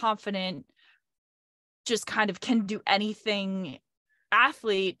very confident, just kind of can do anything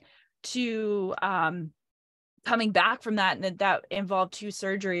athlete to coming back from that, and that involved 2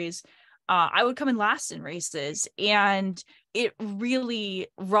 surgeries. I would come in last in races, and it really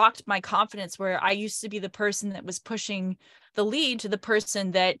rocked my confidence, where I used to be the person that was pushing the lead to the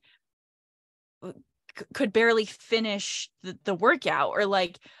person that could barely finish the workout. Or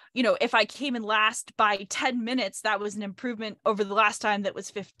like, you know, if I came in last by 10 minutes, that was an improvement over the last time that was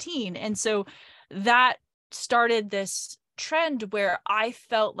 15. And so that started this trend where I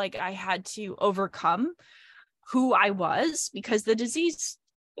felt like I had to overcome who I was, because the disease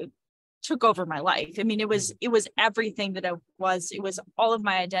took over my life. I mean, it was everything that I was. It was all of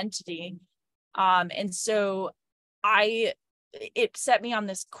my identity. And so it set me on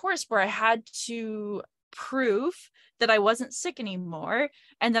this course where I had to prove that I wasn't sick anymore,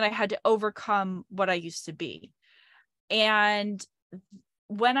 and that I had to overcome what I used to be. And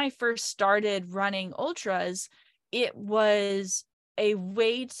when I first started running ultras, it was a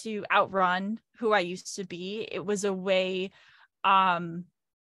way to outrun who I used to be. It was a way, I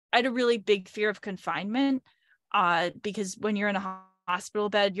had a really big fear of confinement, because when you're in a hospital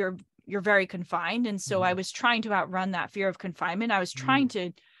bed, you're very confined. And so I was trying to outrun that fear of confinement. I was trying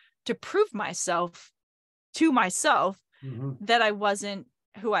to prove myself to myself that I wasn't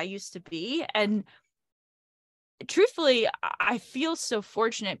who I used to be. And truthfully, I feel so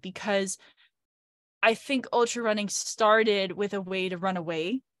fortunate, because I think ultra running started with a way to run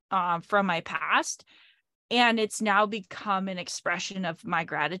away from my past. And it's now become an expression of my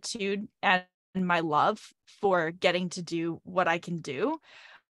gratitude and my love for getting to do what I can do.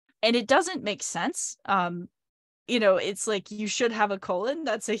 And it doesn't make sense. You know, it's like, you should have a colon.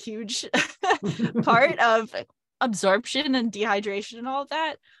 That's a huge part of absorption and dehydration and all of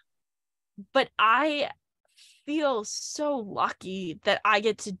that. But I feel so lucky that I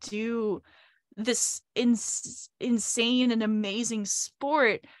get to do this insane and amazing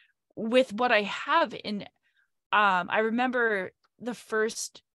sport with what I have. And I remember the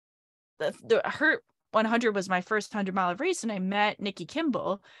Hurt 100 was my first 100-mile race, and I met Nikki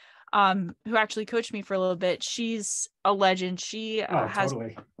Kimball, who actually coached me for a little bit. She's a legend. She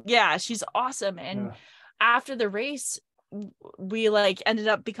totally. Yeah, she's awesome. And after the race, we like ended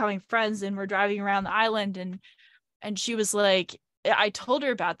up becoming friends, and we're driving around the island, and she was like, I told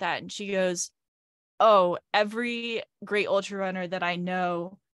her about that, and she goes, oh, every great ultra runner that I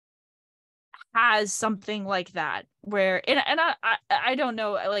know has something like that, where and I don't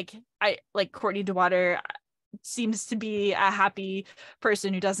know, I like Courtney DeWater seems to be a happy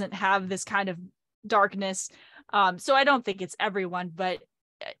person who doesn't have this kind of darkness. So I don't think it's everyone, but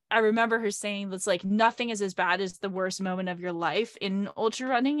I remember her saying that's like, nothing is as bad as the worst moment of your life in ultra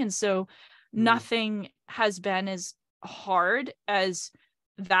running. And so nothing has been as hard as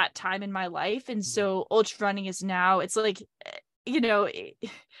that time in my life. And so ultra running is now, it's like, you know,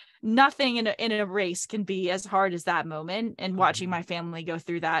 nothing in a race can be as hard as that moment, and watching my family go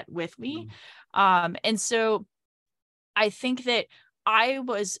through that with me. And so I think that I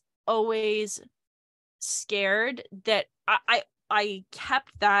was always scared that I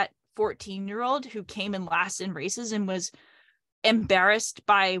kept that 14-year-old who came in last in races and was embarrassed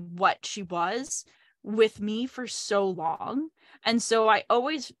by what she was with me for so long. And so I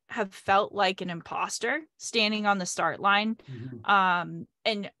always have felt like an imposter standing on the start line,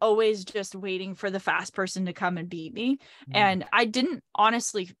 and always just waiting for the fast person to come and beat me. And I didn't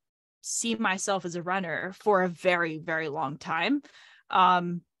honestly see myself as a runner for a very, very long time.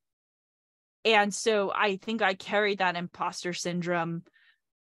 And so I think I carried that imposter syndrome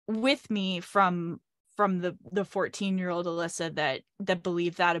with me from the 14-year-old Alyssa that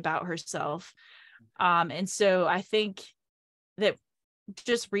believed that about herself. And so I think that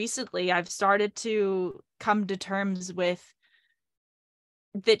just recently I've started to come to terms with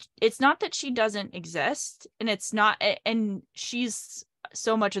that. It's not that she doesn't exist, and it's not, and she's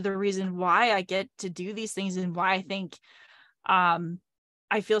so much of the reason why I get to do these things, and why I think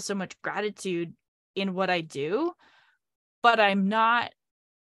I feel so much gratitude in what I do. But I'm not,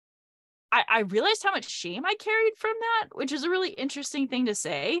 I realized how much shame I carried from that, which is a really interesting thing to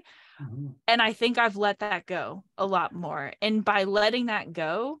say. And I think I've let that go a lot more. And by letting that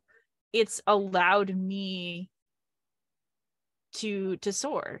go, it's allowed me to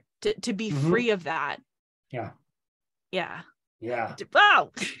soar, to be free of that. Yeah. Yeah.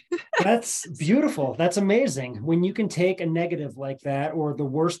 Wow. That's beautiful. That's amazing. When you can take a negative like that, or the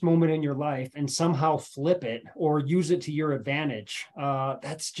worst moment in your life, and somehow flip it or use it to your advantage.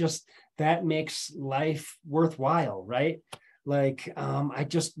 That makes life worthwhile, right? Like, I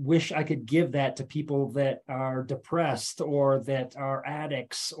just wish I could give that to people that are depressed or that are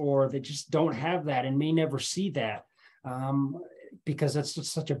addicts or that just don't have that and may never see that. Because that's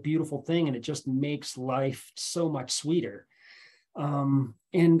just such a beautiful thing, and it just makes life so much sweeter.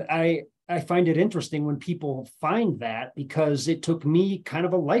 And I find it interesting when people find that, because it took me kind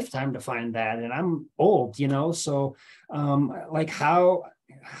of a lifetime to find that, and I'm old, so like how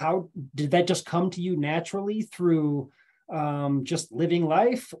did that just come to you naturally through just living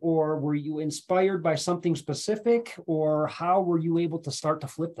life, or were you inspired by something specific, or how were you able to start to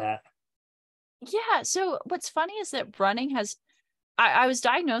flip that? Yeah. So what's funny is that running has, I was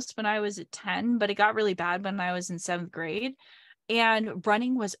diagnosed when I was at 10, but it got really bad when I was in 7th grade. And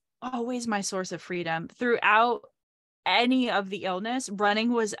running was always my source of freedom throughout any of the illness.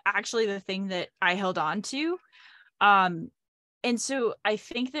 Running was actually the thing that I held on to. And so I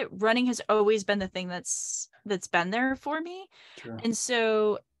think that running has always been the thing that's been there for me. Sure. And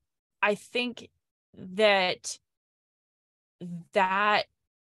so I think that that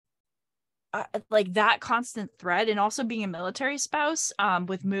like that constant thread, and also being a military spouse,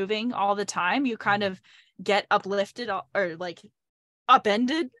 with moving all the time, you kind of get uplifted or like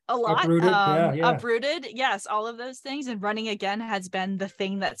upended a lot, Uprooted. Yeah. uprooted. Yes, all of those things. And running again has been the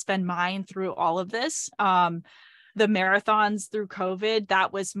thing that's been mine through all of this. The marathons through COVID,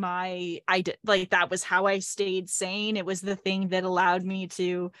 that was that was how I stayed sane. It was the thing that allowed me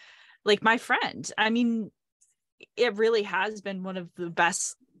to, like, my friend. I mean, it really has been one of the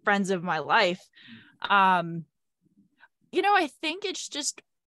best friends of my life. I think it's just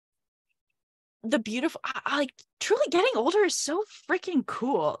the beautiful, like, truly getting older is so freaking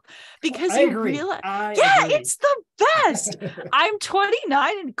cool, because I you agree. realize, I yeah, agree. it's the best. I'm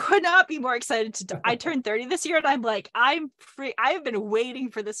 29 and could not be more excited I turned 30 this year, and I'm like, I'm free. I have been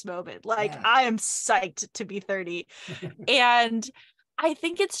waiting for this moment. Like, Yeah. I am psyched to be 30. And I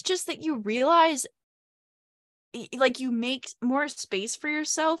think it's just that you realize, like, you make more space for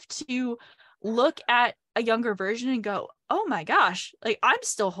yourself to look at a younger version and go, oh my gosh, like, I'm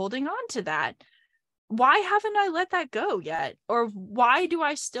still holding on to that. Why haven't I let that go yet? Or why do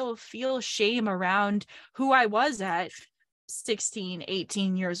I still feel shame around who I was at 16,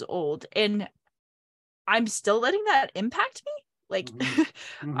 18 years old? And I'm still letting that impact me? Like,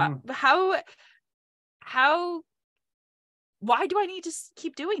 how, why do I need to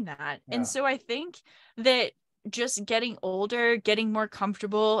keep doing that? Yeah. And so I think that just getting older, getting more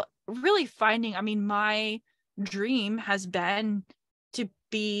comfortable, really finding, I mean, my dream has been to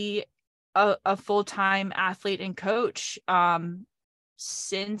be a full-time athlete and coach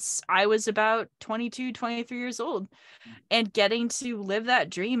since I was about 22, 23 years old, and getting to live that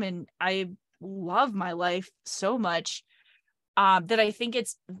dream. And I love my life so much that I think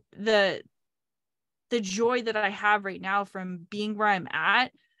it's the joy that I have right now from being where I'm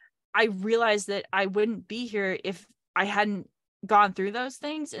at. I realized that I wouldn't be here if I hadn't gone through those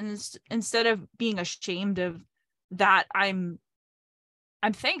things. And instead of being ashamed of that, I'm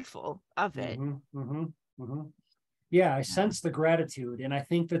thankful of it. Yeah, I sense the gratitude. And I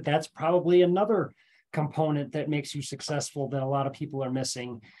think that that's probably another component that makes you successful that a lot of people are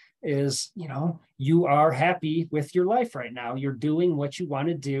missing is, you are happy with your life right now. You're doing what you want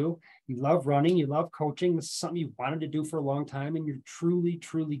to do. You love running, you love coaching. This is something you wanted to do for a long time, and you're truly,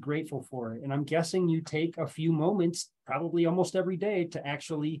 truly grateful for it. And I'm guessing you take a few moments, probably almost every day, to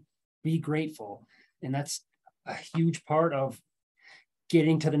actually be grateful. And that's a huge part of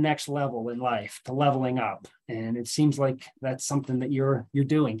getting to the next level in life, to leveling up. And it seems like that's something that you're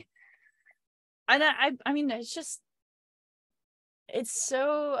doing. And I mean, it's just, it's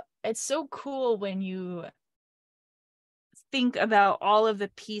so cool when you think about all of the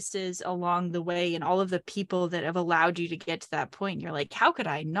pieces along the way and all of the people that have allowed you to get to that point. You're like, how could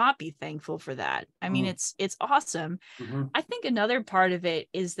I not be thankful for that? I mean, it's awesome. I think another part of it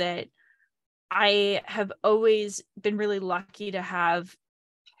is that I have always been really lucky to have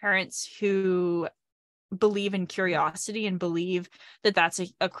parents who believe in curiosity and believe that that's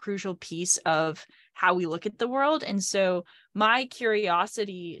a crucial piece of how we look at the world. And so my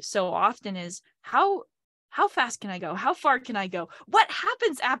curiosity so often is, how fast can I go? How far can I go? What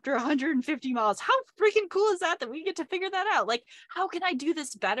happens after 150 miles? How freaking cool is that we get to figure that out? Like, how can I do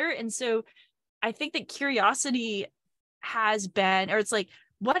this better? And so I think that curiosity has been, or it's like,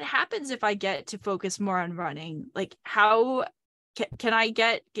 what happens if I get to focus more on running? Like, how can I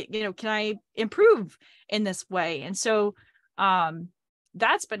can I improve in this way? And so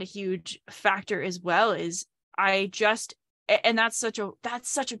That's been a huge factor as well. Is I just, and that's such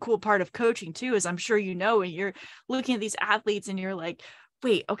a cool part of coaching too, is I'm sure, you know, and you're looking at these athletes and you're like,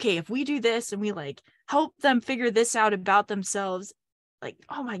 wait, okay, if we do this and we like help them figure this out about themselves, like,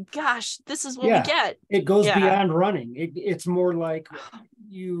 oh my gosh, this is what we get. It goes beyond running. It's more like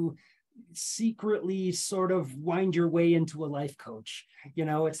you secretly sort of wind your way into a life coach. You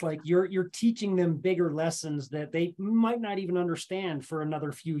know, it's like you're teaching them bigger lessons that they might not even understand for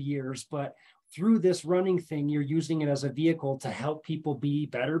another few years, but through this running thing, you're using it as a vehicle to help people be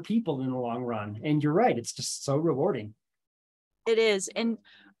better people in the long run. And you're right, it's just so rewarding. It is. And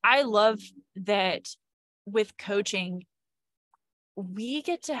I love that with coaching, we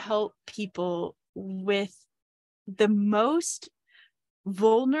get to help people with the most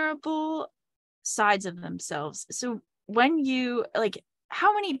vulnerable sides of themselves. So when you like,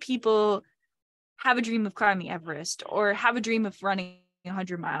 how many people have a dream of climbing Everest or have a dream of running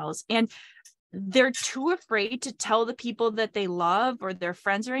 100 miles and they're too afraid to tell the people that they love or their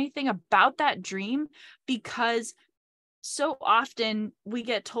friends or anything about that dream, because so often we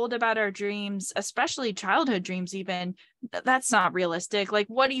get told about our dreams, especially childhood dreams, even that's not realistic. Like,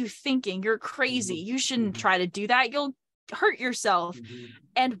 what are you thinking? You're crazy. You shouldn't try to do that. You'll hurt yourself.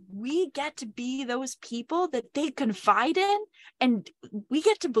 And we get to be those people that they confide in, and we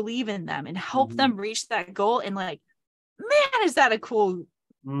get to believe in them and help them reach that goal. And like, man, is that a cool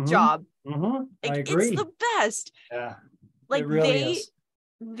job? Like, I agree. It's the best. Yeah, like it really is.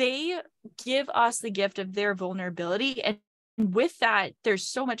 They give us the gift of their vulnerability, and with that there's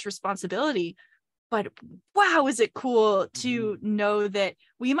so much responsibility, but wow, is it cool to know that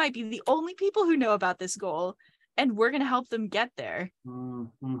we might be the only people who know about this goal and we're going to help them get there. I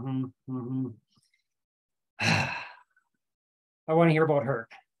want to hear about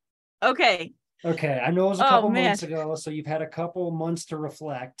Hurt. Okay, I know it was a couple months ago, so you've had a couple months to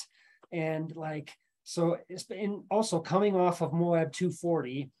reflect. And like, so it's been also coming off of Moab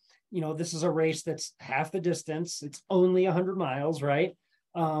 240, you know, this is a race that's half the distance. It's only 100 miles, right?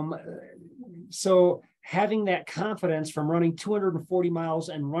 So having that confidence from running 240 miles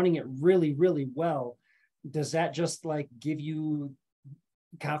and running it really, really well, does that just like give you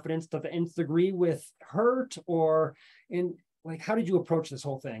confidence to the nth degree with Hurt, or in like, how did you approach this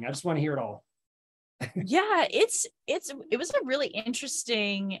whole thing? I just want to hear it all. Yeah, it was a really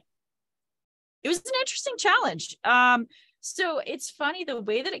interesting, it was an interesting challenge. So it's funny the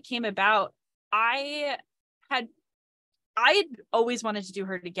way that it came about. I had always wanted to do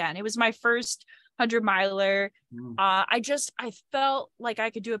Hurt again. It was my first 100 miler. I felt like I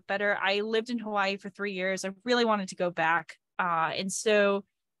could do it better. I lived in Hawaii for 3 years. I really wanted to go back. And so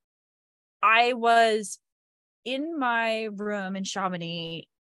I was in my room in Chamonix,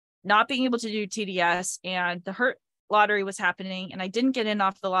 not being able to do TDS, and the Hurt lottery was happening, and I didn't get in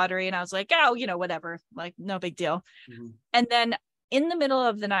off the lottery, and I was like, oh, you know, whatever, like no big deal. And then in the middle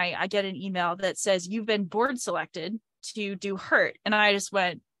of the night, I get an email that says, you've been board selected to do Hurt. And I just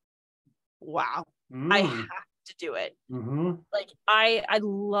went, wow, I have to do it. Like, I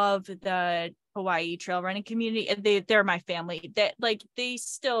love the Hawaii trail running community. They're my family. That like, they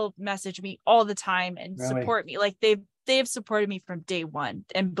still message me all the time and support me. Like they've supported me from day one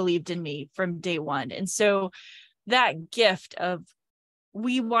and believed in me from day one. And so that gift of,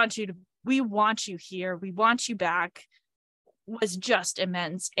 we want you here, we want you back, was just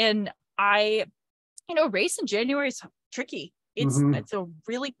immense. And race in January is tricky. It's a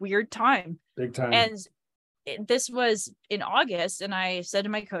really weird time. Big time. And this was in August, and I said to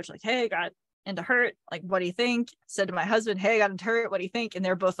my coach, like, hey, I got into Hurt. Like, what do you think? I said to my husband, hey, I got into Hurt. What do you think? And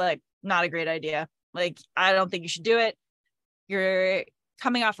they're both like, not a great idea. Like, I don't think you should do it. You're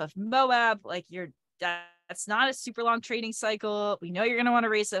coming off of Moab. Like, that's not a super long training cycle. We know you're going to want to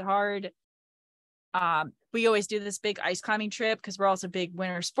race it hard. We always do this big ice climbing trip because we're also big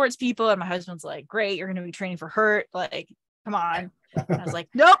winter sports people. And my husband's like, great, you're going to be training for Hurt. Like, come on. And I was like,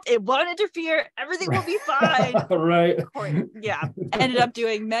 nope, it won't interfere. Everything will be fine. Right. Yeah. Ended up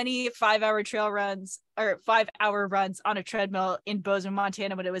doing many 5-hour trail runs or 5-hour runs on a treadmill in Bozeman,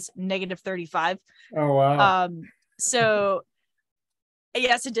 Montana when it was -35. Oh, wow. So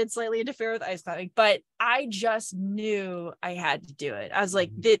yes, it did slightly interfere with ice climbing, but I just knew I had to do it. I was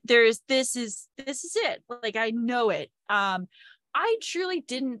like, this is it. Like, I know it. I truly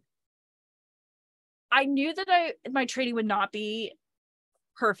didn't. I knew that my training would not be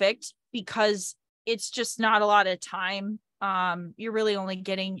perfect because it's just not a lot of time. You're really only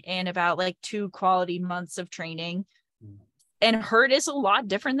getting in about like 2 quality months of training. And Hurt is a lot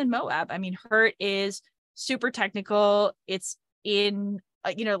different than Moab. I mean, Hurt is super technical. It's in,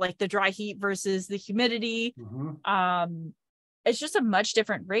 like the dry heat versus the humidity. it's just a much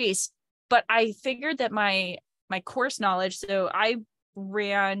different race. But I figured that my course knowledge, so I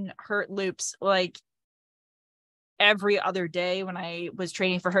ran Hurt loops like every other day when I was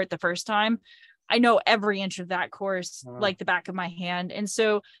training for Hurt the first time. I know every inch of that course like the back of my hand. And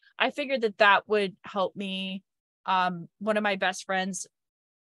so I figured that that would help me. One of my best friends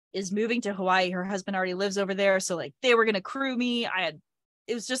is moving to Hawaii. Her husband already lives over there. So like they were going to crew me.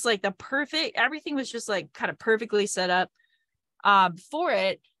 It was just like everything was just like kind of perfectly set up for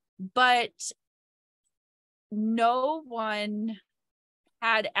it. But no one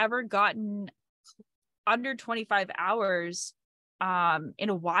had ever gotten under 25 hours in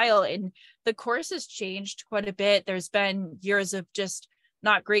a while. And the course has changed quite a bit. There's been years of just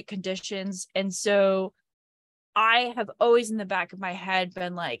not great conditions. And so I have always in the back of my head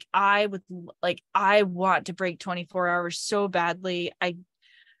been like, I want to break 24 hours so badly.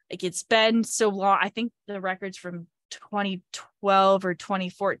 It's been so long. I think the record's from 2012 or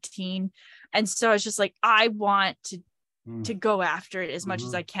 2014. And so I was just like, I want to go after it as much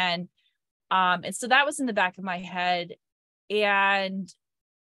as I can. And so that was in the back of my head. And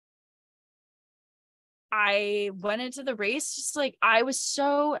I went into the race just like I was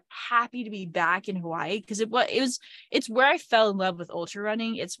so happy to be back in Hawaii because it's where I fell in love with ultra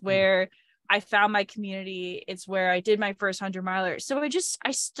running. It's where I found my community. It's where I did my first 100-miler. So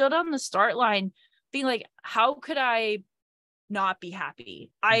I stood on the start line being like, how could I not be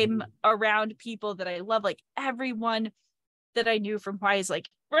happy? I'm around people that I love. Like everyone that I knew from Hawaii is like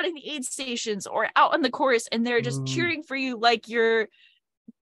running the aid stations or out on the course, and they're just cheering for you like you've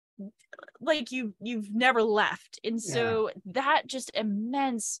never left. And so that just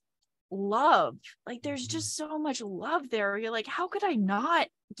immense love, like there's just so much love there. You're like, how could I not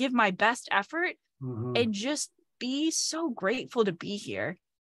give my best effort and just be so grateful to be here?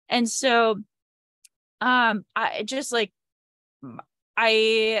 And so I just like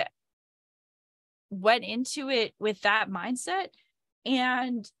I went into it with that mindset,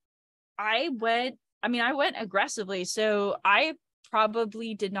 and I went aggressively. So I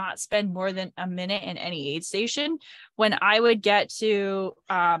probably did not spend more than a minute in any aid station. When I would get to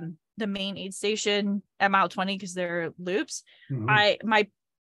the main aid station at mile 20, because there are loops, my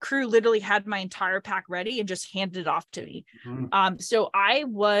crew literally had my entire pack ready and just handed it off to me. So I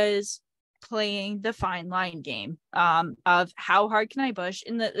was playing the fine line game of how hard can I push.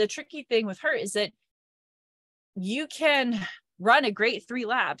 And the tricky thing with her is that you can run a great 3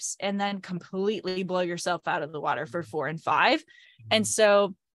 laps and then completely blow yourself out of the water for 4 and 5. And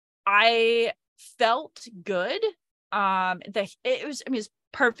so I felt good. It was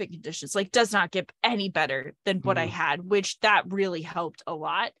perfect conditions, like does not get any better than what I had, which that really helped a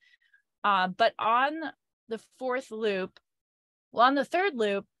lot. But on the 4th loop, on the 3rd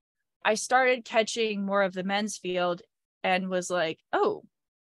loop, I started catching more of the men's field and was like, oh,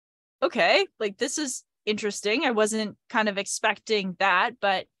 okay, like this is interesting. I wasn't kind of expecting that,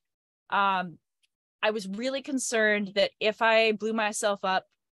 but I was really concerned that if I blew myself up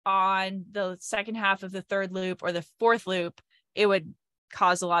on the second half of the 3rd loop or the 4th loop, it would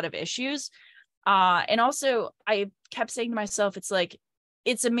cause a lot of issues. And also I kept saying to myself, it's like,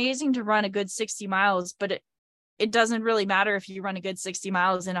 it's amazing to run a good 60 miles, but it doesn't really matter if you run a good 60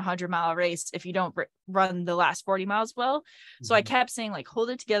 miles in a 100-mile race if you don't run the last 40 miles well. So I kept saying like,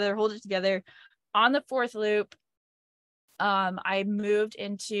 hold it together. On the 4th loop, I moved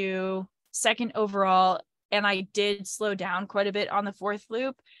into 2nd overall, and I did slow down quite a bit on the 4th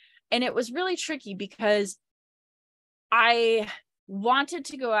loop. And it was really tricky because I wanted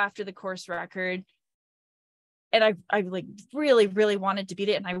to go after the course record, and I like really, really wanted to beat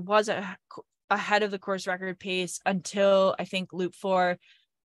it. And I was ahead of the course record pace until I think loop 4.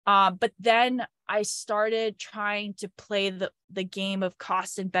 But then I started trying to play the game of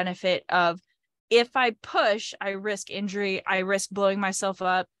cost and benefit of, if I push, I risk injury, I risk blowing myself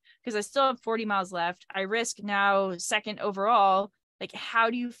up because I still have 40 miles left. I risk now 2nd overall. Like, how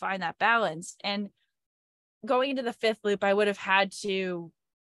do you find that balance? And going into the 5th loop, I would have had to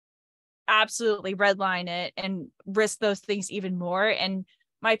absolutely redline it and risk those things even more. And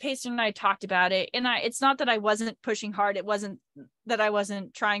my pacer and I talked about it. And it's not that I wasn't pushing hard. It wasn't that I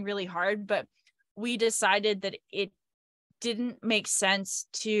wasn't trying really hard, but we decided that it didn't make sense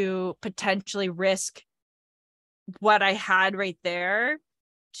to potentially risk what I had right there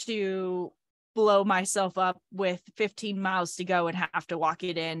to blow myself up with 15 miles to go and have to walk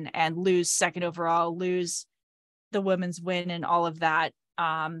it in and lose 2nd overall, lose the women's win and all of that.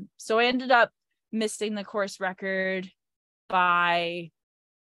 So I ended up missing the course record by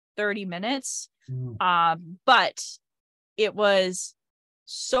 30 minutes. But it was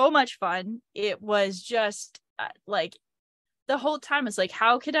so much fun. It was just like the whole time it's like,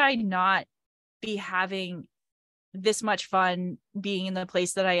 how could I not be having this much fun being in the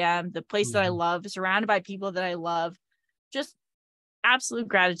place that I am, the place that I love, surrounded by people that I love, just absolute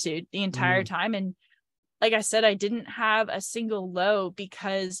gratitude the entire time. And like I said, I didn't have a single low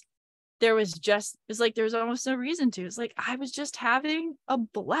because there was almost no reason to. It's like I was just having a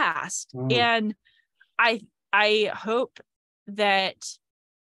blast. And I hope that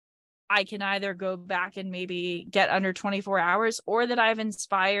I can either go back and maybe get under 24 hours, or that I've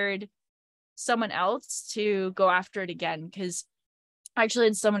inspired someone else to go after it again. Because I actually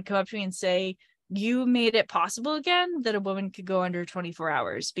had someone come up to me and say, you made it possible again that a woman could go under 24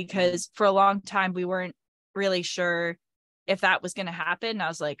 hours, because for a long time we weren't really sure if that was going to happen. And I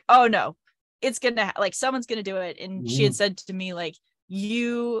was like, oh no, it's going to, like, someone's going to do it. And she had said to me, like,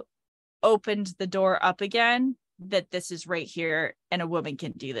 you opened the door up again, that this is right here and a woman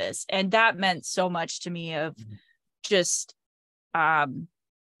can do this. And that meant so much to me of just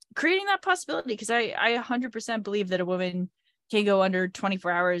creating that possibility, because I 100% believe that a woman can go under 24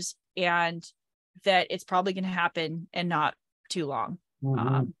 hours and that it's probably going to happen and not too long.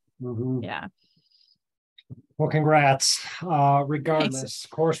 Yeah. Well, congrats. Regardless, Thanks.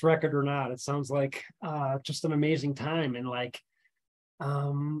 course record or not, it sounds like just an amazing time. And like,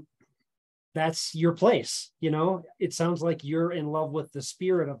 that's your place, you know. It sounds like you're in love with the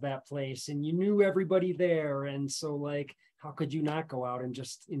spirit of that place, and you knew everybody there, and so like, how could you not go out and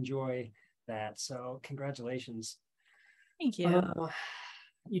just enjoy that? So congratulations. Thank you.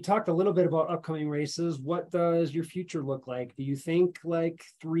 You talked a little bit about upcoming races. What does your future look like? Do you think like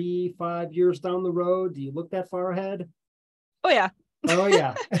 3-5 years down the road? Do you look that far ahead? Oh yeah. Oh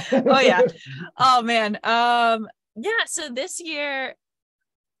yeah. Oh yeah. Oh man. Yeah, so this year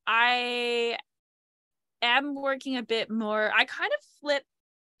I am working a bit more. I kind of flip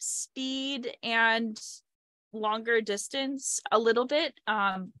speed and longer distance a little bit,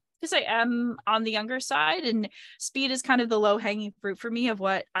 because I am on the younger side, and speed is kind of the low hanging fruit for me of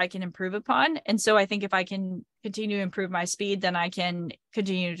what I can improve upon. And so I think if I can continue to improve my speed, then I can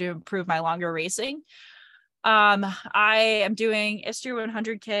continue to improve my longer racing. I am doing Istria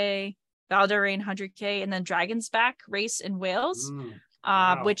 100K, Val d'Arene 100K, and then Dragon's Back race in Wales.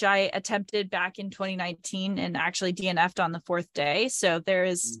 Wow. Which I attempted back in 2019 and actually DNF'd on the 4th day. So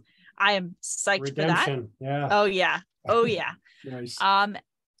I am psyched Redemption. for that. Yeah. Oh yeah. Oh yeah. Nice.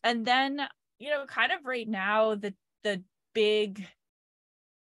 And then, kind of right now, the big,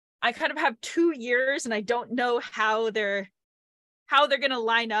 I kind of have 2 years and I don't know how they're going to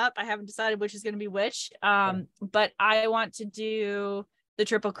line up. I haven't decided which is going to be which. But I want to do the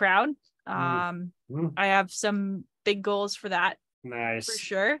Triple Crown. I have some big goals for that. Nice. For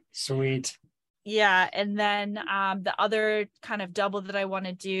sure. Sweet. Yeah. And then the other kind of double that I want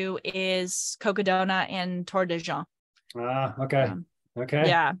to do is Cocodona and Tour de Jean. Okay. Okay.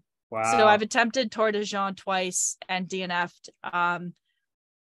 Yeah. Wow. So I've attempted Tour de Jean twice and DNF'd. And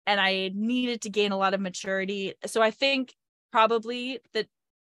I needed to gain a lot of maturity. So I think probably that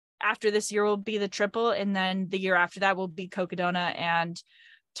after this year will be the triple, and then the year after that will be Cocodona and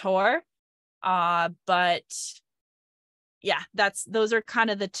Tour. But yeah, those are kind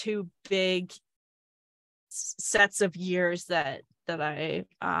of the two big sets of years that I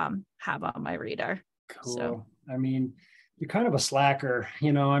have on my radar. Cool. So. I mean, you're kind of a slacker,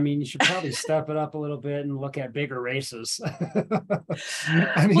 you know. I mean, you should probably step it up a little bit and look at bigger races.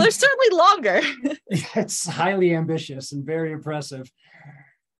 I mean, well, they're certainly longer. It's highly ambitious and very impressive.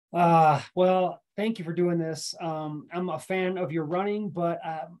 Well, thank you for doing this. I'm a fan of your running, but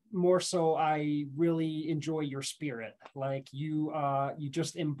more so, I really enjoy your spirit. Like you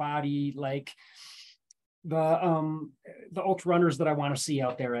just embody like the ultra runners that I want to see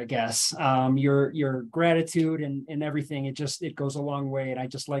out there, I guess. Your gratitude and everything, it goes a long way. And I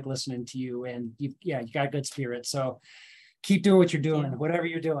just like listening to you, and you got good spirit. So keep doing what you're doing, whatever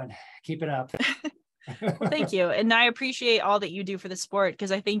you're doing, keep it up. Well, thank you. And I appreciate all that you do for the sport,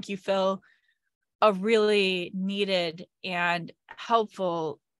 because I think you fill a really needed and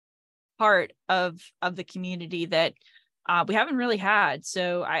helpful part of the community that we haven't really had.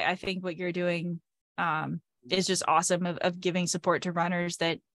 So I think what you're doing is just awesome of giving support to runners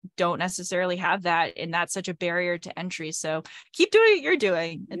that don't necessarily have that. And that's such a barrier to entry. So keep doing what you're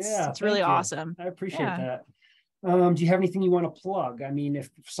doing. It's really awesome. I appreciate that. Do you have anything you want to plug? I mean, if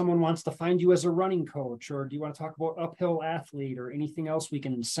someone wants to find you as a running coach, or do you want to talk about uphill athlete or anything else we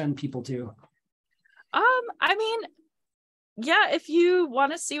can send people to? I mean, yeah, if you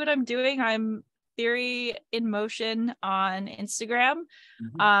want to see what I'm doing, I'm Theory in Motion on Instagram.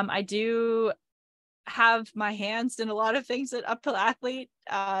 I do have my hands in a lot of things at uphill athlete.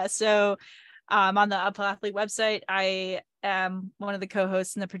 So On the Uphill Athlete website. I am one of the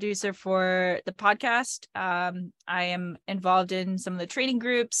co-hosts and the producer for the podcast. I am involved in some of the training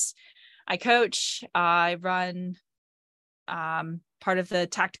groups. I coach. I run part of the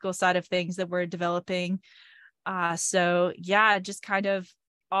tactical side of things that we're developing. So yeah, just kind of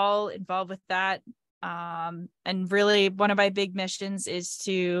all involved with that. And really one of my big missions is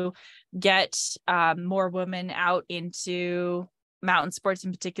to get more women out into mountain sports,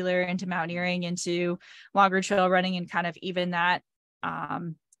 in particular into mountaineering, into longer trail running, and kind of even that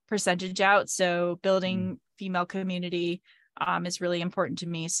percentage out. So building female community is really important to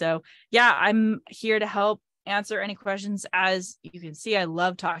me. So yeah, I'm here to help answer any questions. As you can see, I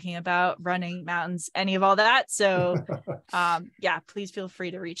love talking about running, mountains, any of all that. So yeah, please feel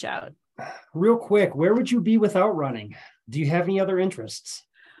free to reach out. Real quick, where would you be without running? Do you have any other interests?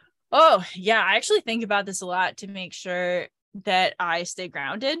 Oh yeah, I actually think about this a lot to make sure that I stay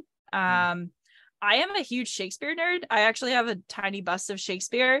grounded. I am a huge Shakespeare nerd. I actually have a tiny bust of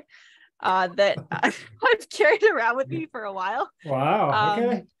Shakespeare that I've carried around with me for a while. Wow.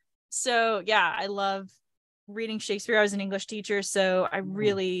 Okay. So yeah, I love reading Shakespeare. I was an English teacher, so I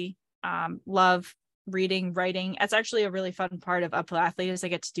really love reading, writing. That's actually a really fun part of Uphill Athlete, is I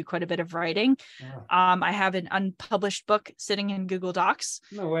get to do quite a bit of writing. I have an unpublished book sitting in Google Docs.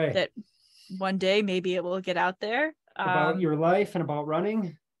 No way. That one day maybe it will get out there. About your life and about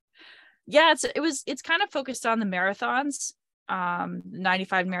running? Yeah, it's kind of focused on the marathons,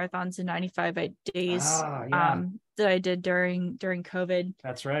 95 marathons in 95 days that I did during COVID.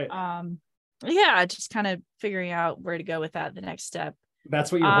 That's right. Yeah, just kind of figuring out where to go with that, the next step.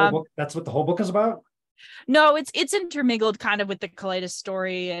 That's what your whole book, that's what the whole book is about? No, it's intermingled kind of with the colitis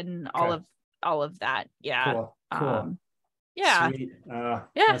story and all of that. Yeah. Cool. Yeah. Sweet. Yeah.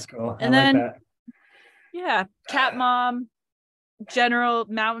 That's cool. And I then, like that. Yeah, cat mom, general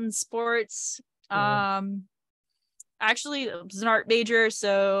mountain sports. Actually I was an art major,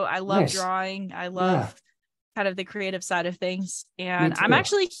 so I love drawing. I love kind of the creative side of things, and I'm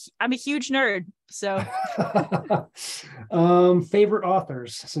a huge nerd. So favorite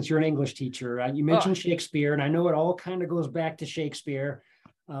authors, since you're an English teacher. You mentioned Shakespeare, and I know it all kind of goes back to Shakespeare.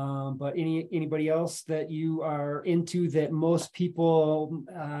 But anybody else that you are into that most people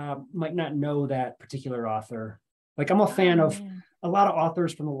might not know that particular author? Like, I'm a fan of a lot of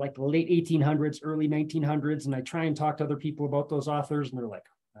authors from the late 1800s, early 1900s, and I try and talk to other people about those authors, and they're like,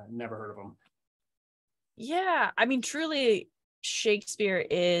 I've never heard of them. Yeah, I mean, truly, Shakespeare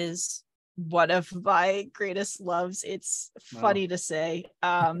is one of my greatest loves. It's funny to say.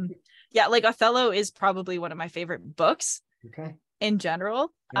 Yeah, like Othello is probably one of my favorite books. Okay. In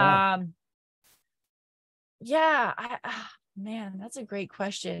general. Man, that's a great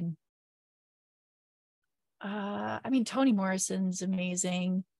question. I mean, Toni Morrison's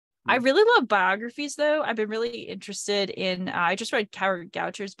amazing. I really love biographies, though. I've been really interested in I just read Howard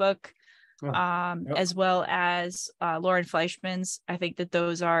Goucher's book, as well as Lauren Fleischman's. I think that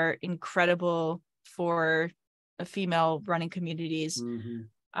those are incredible for female running communities.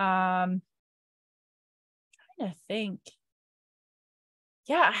 Trying to think.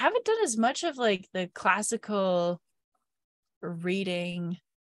 Yeah, I haven't done as much of like the classical reading.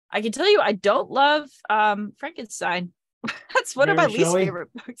 I can tell you I don't love Frankenstein. That's one of my least favorite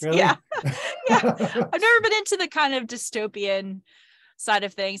books. Really? Yeah. I've never been into the kind of dystopian side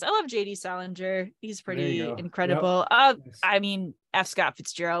of things. I love J.D. Salinger. He's pretty incredible. I mean, F. Scott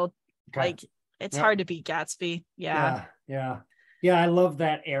Fitzgerald. Like, it's hard to beat Gatsby. Yeah, I love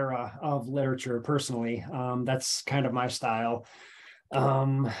that era of literature personally. That's kind of my style.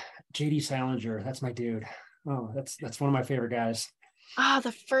 J.D. Salinger, that's my dude. That's one of my favorite guys.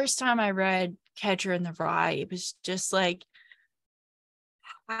 The first time I read Catcher in the Rye, it was just like,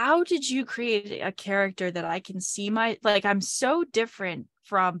 how did you create a character that I can see I'm so different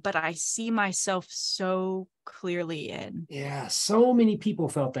from, but I see myself so clearly in? Yeah, so many people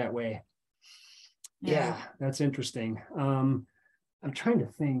felt that way. Yeah, that's interesting. I'm trying to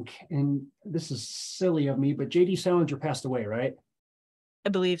think, and this is silly of me, but J.D. Salinger passed away, right? I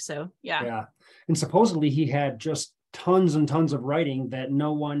believe so. Yeah. And supposedly he had just tons and tons of writing that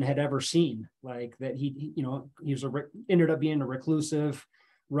no one had ever seen. Like that he ended up being a reclusive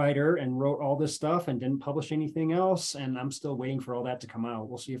writer and wrote all this stuff and didn't publish anything else. And I'm still waiting for all that to come out.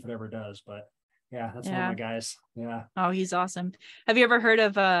 We'll see if it ever does. But that's one of my guys. Yeah. Oh, he's awesome. Have you ever heard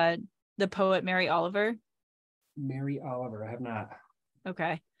of the poet Mary Oliver? Mary Oliver, I have not.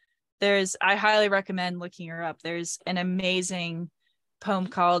 Okay. I highly recommend looking her up. There's an amazing poem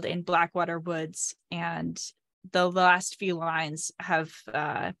called In Blackwater Woods, and the last few lines have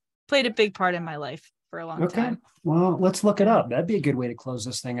played a big part in my life for a long time. Well, let's look it up. That'd be a good way to close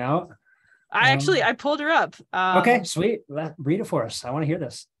this thing out. I pulled her up. Okay, sweet. Read it for us. I want to hear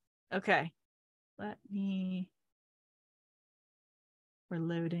this. Okay. We're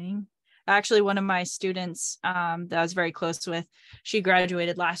loading. Actually, one of my students that I was very close with, she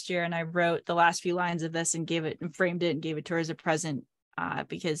graduated last year, and I wrote the last few lines of this and framed it and gave it to her as a present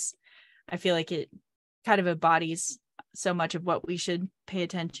because I feel like it kind of embodies so much of what we should pay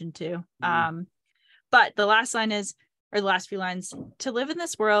attention to. But the last few lines: to live in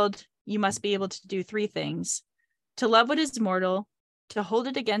this world, you must be able to do three things: to love what is mortal, to hold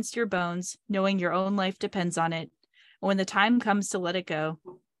it against your bones, knowing your own life depends on it. And when the time comes to let it go,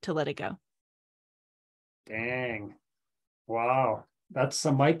 to let it go. Dang. Wow. That's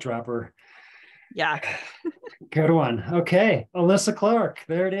a mic dropper. Yeah. Good one. Okay. Alyssa Clark.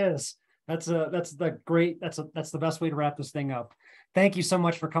 There it is. That's the best way to wrap this thing up. Thank you so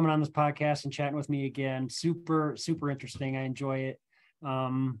much for coming on this podcast and chatting with me again. Super, super interesting. I enjoy it.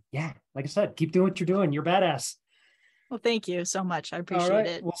 Yeah, like I said, keep doing what you're doing. You're badass. Well, thank you so much. I appreciate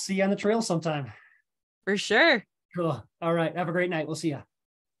it. We'll see you on the trail sometime. For sure. Cool. All right. Have a great night. We'll see you.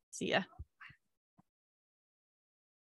 See ya.